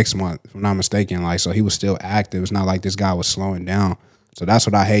month or next month, if I'm not mistaken. Like, so he was still active. It's not like this guy was slowing down. So that's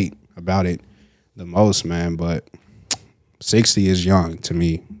what I hate about it the most, man. But 60 is young to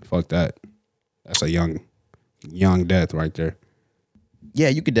me. Fuck that. That's a young death right there. Yeah,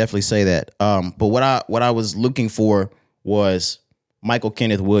 you could definitely say that. But what I was looking for was Michael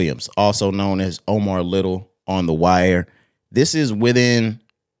Kenneth Williams, also known as Omar Little on The Wire. This is within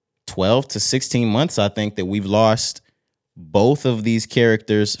 12 to 16 months, I think, that we've lost both of these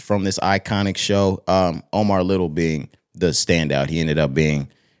characters from this iconic show. Omar Little being the standout. He ended up being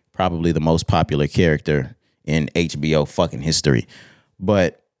probably the most popular character in HBO fucking history.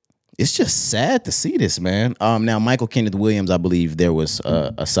 But it's just sad to see this, man. Now, Michael Kenneth Williams, I believe there was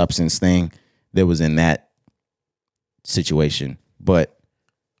a substance thing that was in that situation. But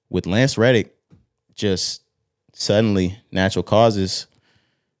with Lance Reddick, just suddenly natural causes,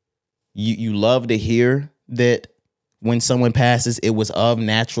 you love to hear that when someone passes, it was of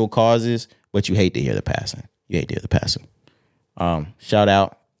natural causes, but you hate to hear the passing. Shout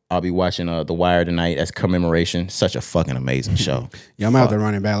out. I'll be watching The Wire tonight as commemoration. Such a fucking amazing show. Yeah, I'm out there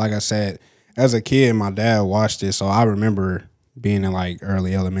running back. Like I said, as a kid, my dad watched it, so I remember being in like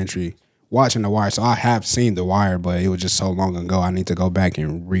early elementary watching The Wire. So I have seen The Wire, but it was just so long ago. I need to go back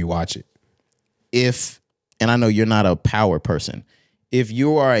and rewatch it. And I know you're not a power person. If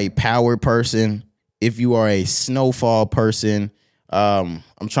you are a power person, if you are a snowfall person, I'm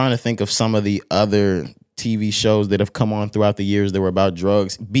trying to think of some of the other TV shows that have come on throughout the years that were about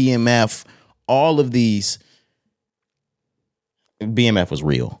drugs. BMF, all of these. BMF was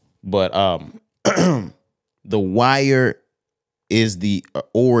real. But The Wire is the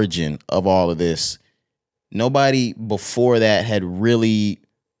origin of all of this. Nobody before that had really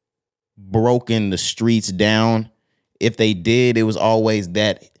broken the streets down. If they did, it was always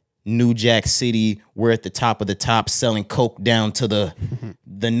that New Jack City, we're at the top of the top selling coke down to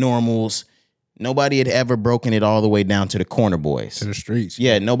the normals. Nobody had ever broken it all the way down to the corner boys. To the streets.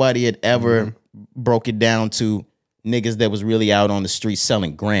 Yeah, nobody had ever broke it down to niggas that was really out on the street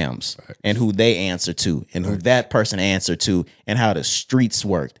selling grams and who they answer to and who that person answered to and how the streets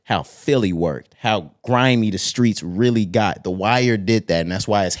worked, how Philly worked, how grimy the streets really got. The Wire did that, and that's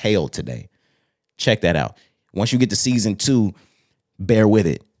why it's hailed today. Check that out. Once you get to season 2, bear with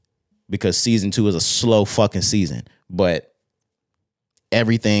it because season 2 is a slow fucking season. But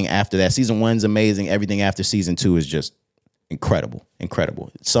everything after that, season 1's amazing. Everything after season 2 is just incredible.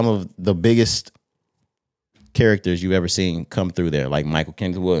 Some of the biggest characters you've ever seen come through there, like Michael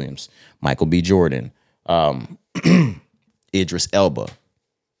Kingsley Williams, Michael B. Jordan, Idris Elba,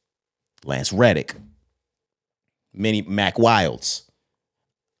 Lance Reddick, Mac Wilds.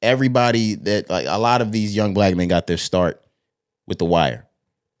 Everybody that, like, a lot of these young black men got their start with The Wire.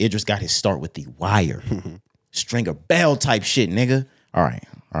 Idris got his start with The Wire. Stringer Bell type shit, nigga. All right.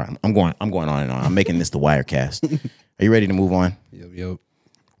 I'm going on and on. I'm making this the Wire cast. Are you ready to move on? Yep.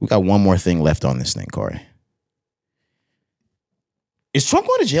 We got one more thing left on this thing, Corey. Is Trump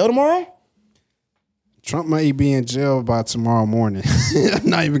going to jail tomorrow? Trump might be in jail by tomorrow morning. I'm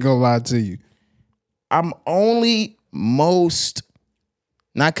not even gonna lie to you. I'm only most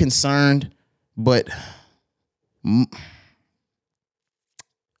not concerned, but I'm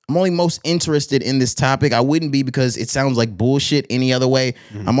only most interested in this topic. I wouldn't be because it sounds like bullshit any other way.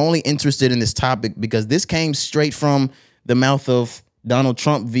 Mm-hmm. I'm only interested in this topic because this came straight from the mouth of Donald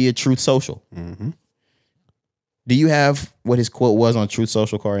Trump via Truth Social. Mm-hmm. Do you have what his quote was on Truth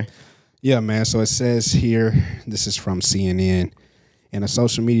Social, Corey? Yeah, man. So it says here, this is from CNN. In a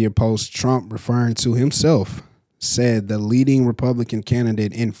social media post, Trump, referring to himself, said the leading Republican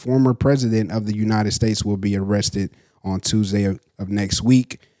candidate and former president of the United States will be arrested on Tuesday of next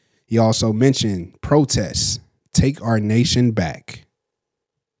week. He also mentioned protests, take our nation back.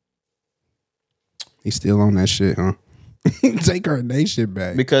 He's still on that shit, huh? Take our nation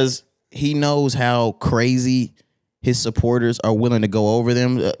back. Because he knows how crazy his supporters are willing to go over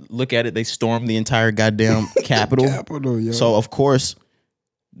them. Look at it. They stormed the entire goddamn Capitol. Yo. So, of course,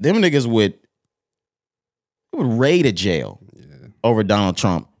 them niggas would raid a jail over Donald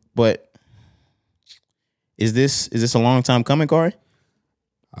Trump. But is this a long time coming, Corey?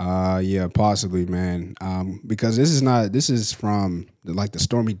 Yeah, possibly, man. Because this is from the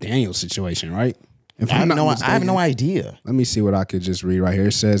Stormy Daniels situation, right? I have no idea. Let me see what I could just read right here.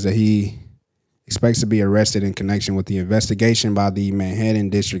 It says that he expects to be arrested in connection with the investigation by the Manhattan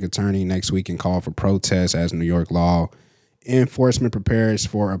District Attorney next week and call for protests as New York law enforcement prepares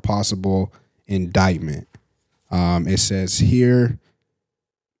for a possible indictment. It says here,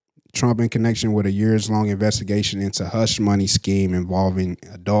 Trump in connection with a years-long investigation into hush money scheme involving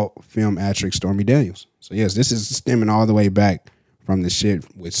adult film actress Stormy Daniels. So yes, this is stemming all the way back from the shit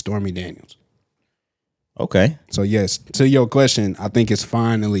with Stormy Daniels. Okay. So yes, to your question, I think it's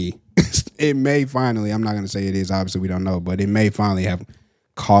finally, it may finally, I'm not going to say it is, obviously we don't know, but it may finally have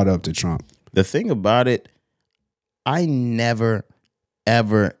caught up to Trump. The thing about it, I never,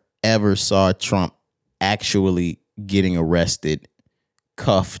 ever, ever saw Trump actually getting arrested,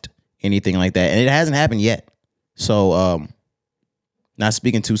 cuffed, anything like that. And it hasn't happened yet. So, not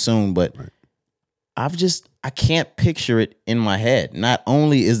speaking too soon, but right. I can't picture it in my head. Not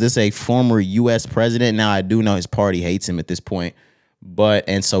only is this a former U.S. president, now I do know his party hates him at this point,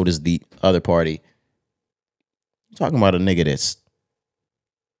 and so does the other party. I'm talking about a nigga that's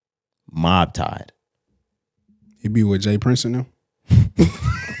mob tied. He be with Jay Prince now?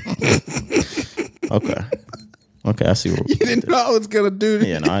 Okay, I see what you didn't know I was gonna do this.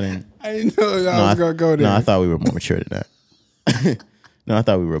 Yeah, no, I didn't. I didn't know I was gonna go there. No, I thought we were more mature than that. No, I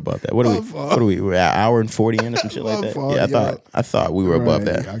thought we were above that. What are we? We're at an hour and 40 in or some shit like that. Yeah, I thought we were above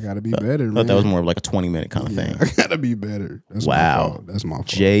that. I gotta be better. I thought that was more of like a 20-minute kind of thing. I gotta be better. That's wow, my fault. That's my fault.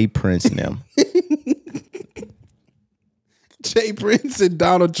 Jay Prince and them. Jay Prince and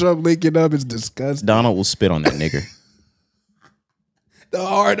Donald Trump linking up is disgusting. Donald will spit on that nigger. The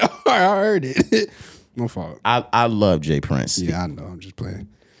hard, I heard it. My fault. I love Jay Prince. Yeah, I know. I'm just playing.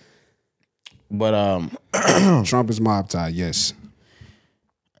 But Trump is mob tied. Yes.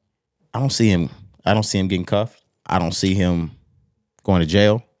 I don't see him getting cuffed. I don't see him going to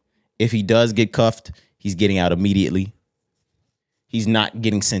jail. If he does get cuffed, he's getting out immediately. He's not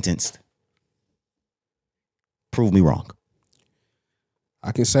getting sentenced. Prove me wrong.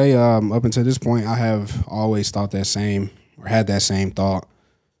 I can say up until this point, I have always thought that same or had that same thought.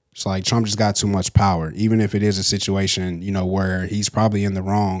 It's like Trump just got too much power. Even if it is a situation, where he's probably in the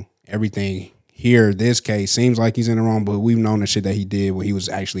wrong, everything here, this case, seems like he's in the wrong, but we've known the shit that he did when he was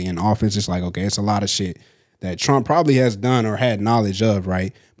actually in office. It's like, okay, it's a lot of shit that Trump probably has done or had knowledge of,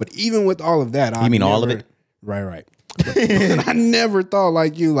 right? But even with all of that, all of it? Right. But I never thought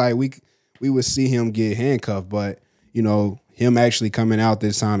like we would see him get handcuffed, but him actually coming out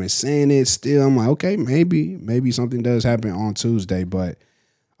this time and saying it still, I'm like, okay, maybe something does happen on Tuesday, but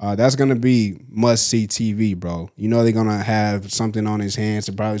that's going to be must-see TV, bro. They're going to have something on his hands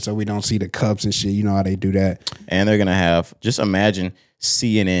probably so we don't see the cups and shit. You know how they do that. And they're going to have, just imagine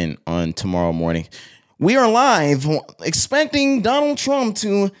CNN on tomorrow morning. We are live expecting Donald Trump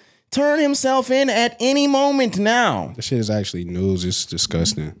to turn himself in at any moment now. This shit is actually news. It's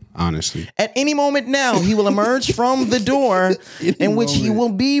disgusting, honestly. At any moment now, he will emerge from the door in which he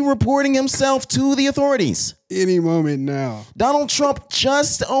will be reporting himself to the authorities. Any moment now. Donald Trump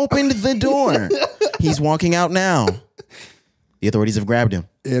just opened the door. He's walking out now. The authorities have grabbed him.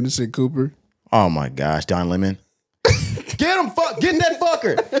 Anderson Cooper. Oh my gosh, Don Lemon. Get him, get that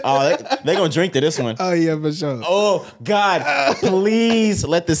fucker. Oh, they're going to drink to this one. Oh, yeah, for sure. Oh, God, please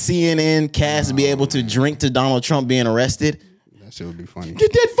let the CNN cast be able to drink to Donald Trump being arrested. That shit would be funny.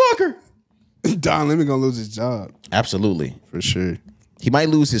 Get that fucker. Don Lemon going to lose his job. Absolutely. For sure. He might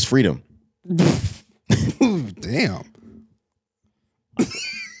lose his freedom. Damn.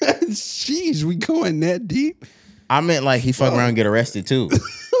 Jeez, we going that deep? I meant like he fuck around and get arrested too.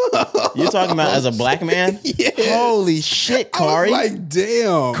 You're talking about as a black man? Yeah. Holy shit, Corey. I was like,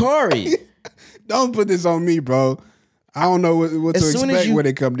 damn. Corey. Don't put this on me, bro. I don't know what to expect when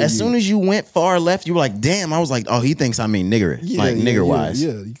it comes to you. As soon as you went far left, you were like, damn. I was like, oh, he thinks I mean nigger. Nigger-wise.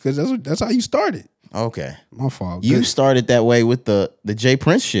 Yeah, because that's how you started. Okay. My fault. You started that way with the Jay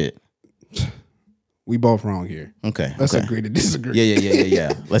Prince shit. We both wrong here. Okay. Let's agree to disagree.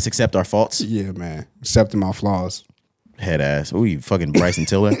 Yeah. Let's accept our faults. Yeah, man. Accepting my flaws. Head ass. Ooh, you fucking Bryson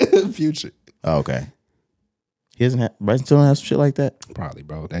Tiller. Future. Oh, okay. He doesn't have Bryson Tiller has some shit like that? Probably,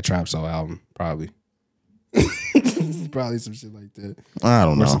 bro. That Trap Soul album. Probably. Probably some shit like that. I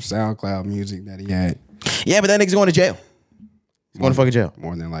don't know. Or some SoundCloud music that he had. Yeah, but that nigga's going to jail. He's going to fucking jail.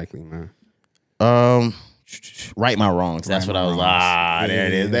 More than likely, man. Right my wrongs. That's what I was like. There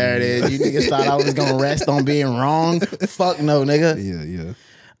it is. There it is. You niggas thought I was gonna rest on being wrong? Fuck no, nigga. Yeah.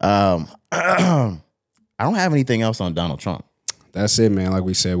 I don't have anything else on Donald Trump. That's it, man. Like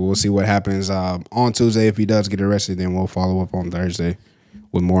we said, we'll see what happens on Tuesday. If he does get arrested, then we'll follow up on Thursday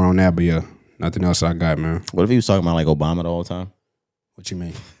with more on that. But yeah, nothing else I got, man. What if he was talking about like Obama the whole time? What you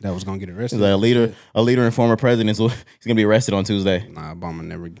mean? That was gonna get arrested? Like a leader and former president, so he's gonna be arrested on Tuesday. Nah, Obama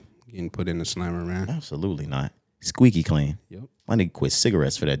never getting put in the slammer, man. Absolutely not. Squeaky clean. Yep. My nigga quit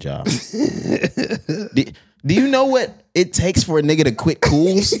cigarettes for that job. Do you know what it takes for a nigga to quit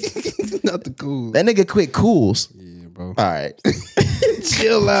Cools? Not the cool. That nigga quit Cools. Yeah, bro. All right.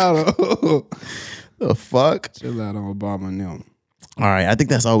 Chill out. The fuck? Chill out on Obama and them. All right. I think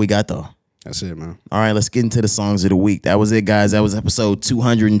that's all we got, though. That's it, man. All right. Let's get into the songs of the week. That was it, guys. That was episode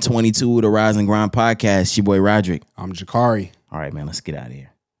 222 of the Rise and Grind podcast. Your boy, Roderick. I'm Jakari. All right, man. Let's get out of here.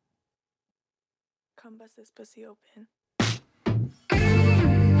 Come bust this pussy open.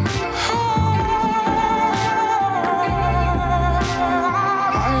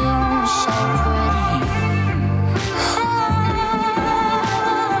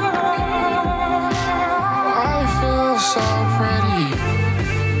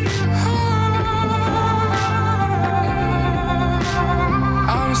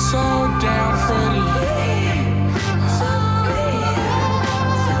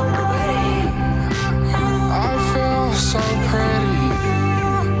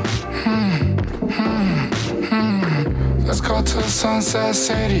 Go to Sunset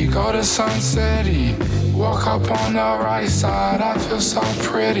City, go to Sun City. Walk up on the right side, I feel so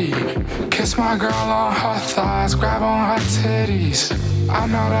pretty. Kiss my girl on her thighs, grab on her titties. I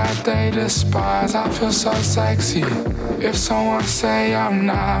know that they despise, I feel so sexy. If someone say I'm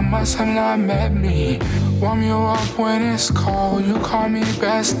not, must have not met me. Warm you up when it's cold, you call me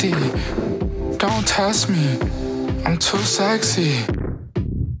bestie. Don't test me, I'm too sexy.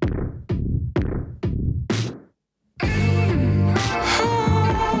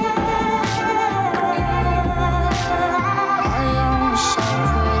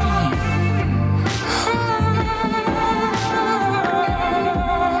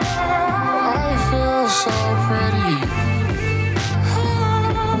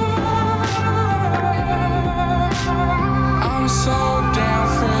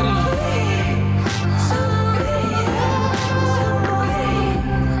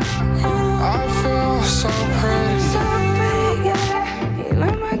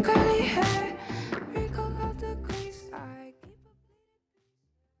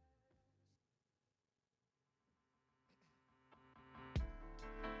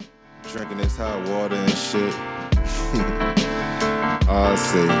 Drinking this hot water and shit. I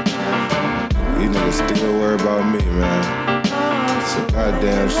say, these niggas still worry about me, man. It's a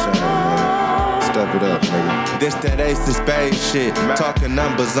goddamn shame, man. step it up, nigga. This that Ace of Spades shit. Talking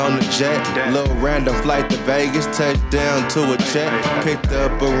numbers on the jet. Little random flight to Vegas. Touchdown to a check. Picked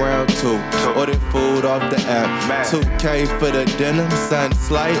up around 2. Ordered food off the app. 2K for the dinner. Sun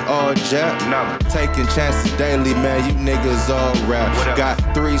slight, all Jap. Taking chances daily, man. You niggas all rap. Got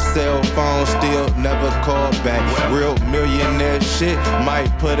 3 cell phones, still never call back. Real millionaire shit. Might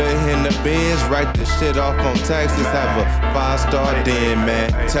put her in the Benz. Write the shit off on taxes. Have a 5-star den,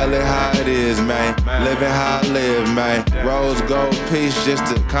 man. Tell it how it is, man. Living how I live, man. Rose gold piece just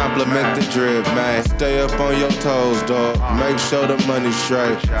to compliment the drip, man. Stay up on your toes, dog. Make sure the money's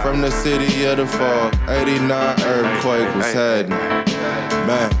straight. From the city of the fog, 89 earthquake was happening.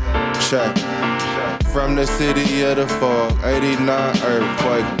 Man, check. From the city of the fog, 89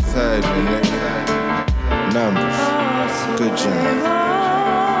 earthquake was happening, nigga. Numbers, good job.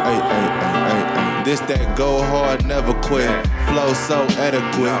 This that go hard, never quit. Flow so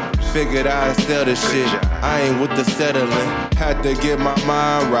adequate. Figured I'd sell the shit. I ain't with the settling. Had to get my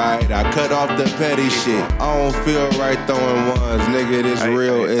mind right. I cut off the petty shit. I don't feel right throwing ones. Nigga, this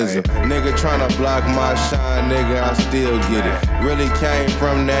real ism. Nigga tryna block my shine, nigga, I still get it. Really came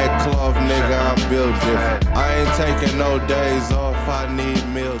from that cloth, nigga, I'm built different. I ain't taking no days off, I need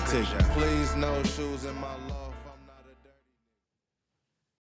meal tickets. Please, no shoes in my life.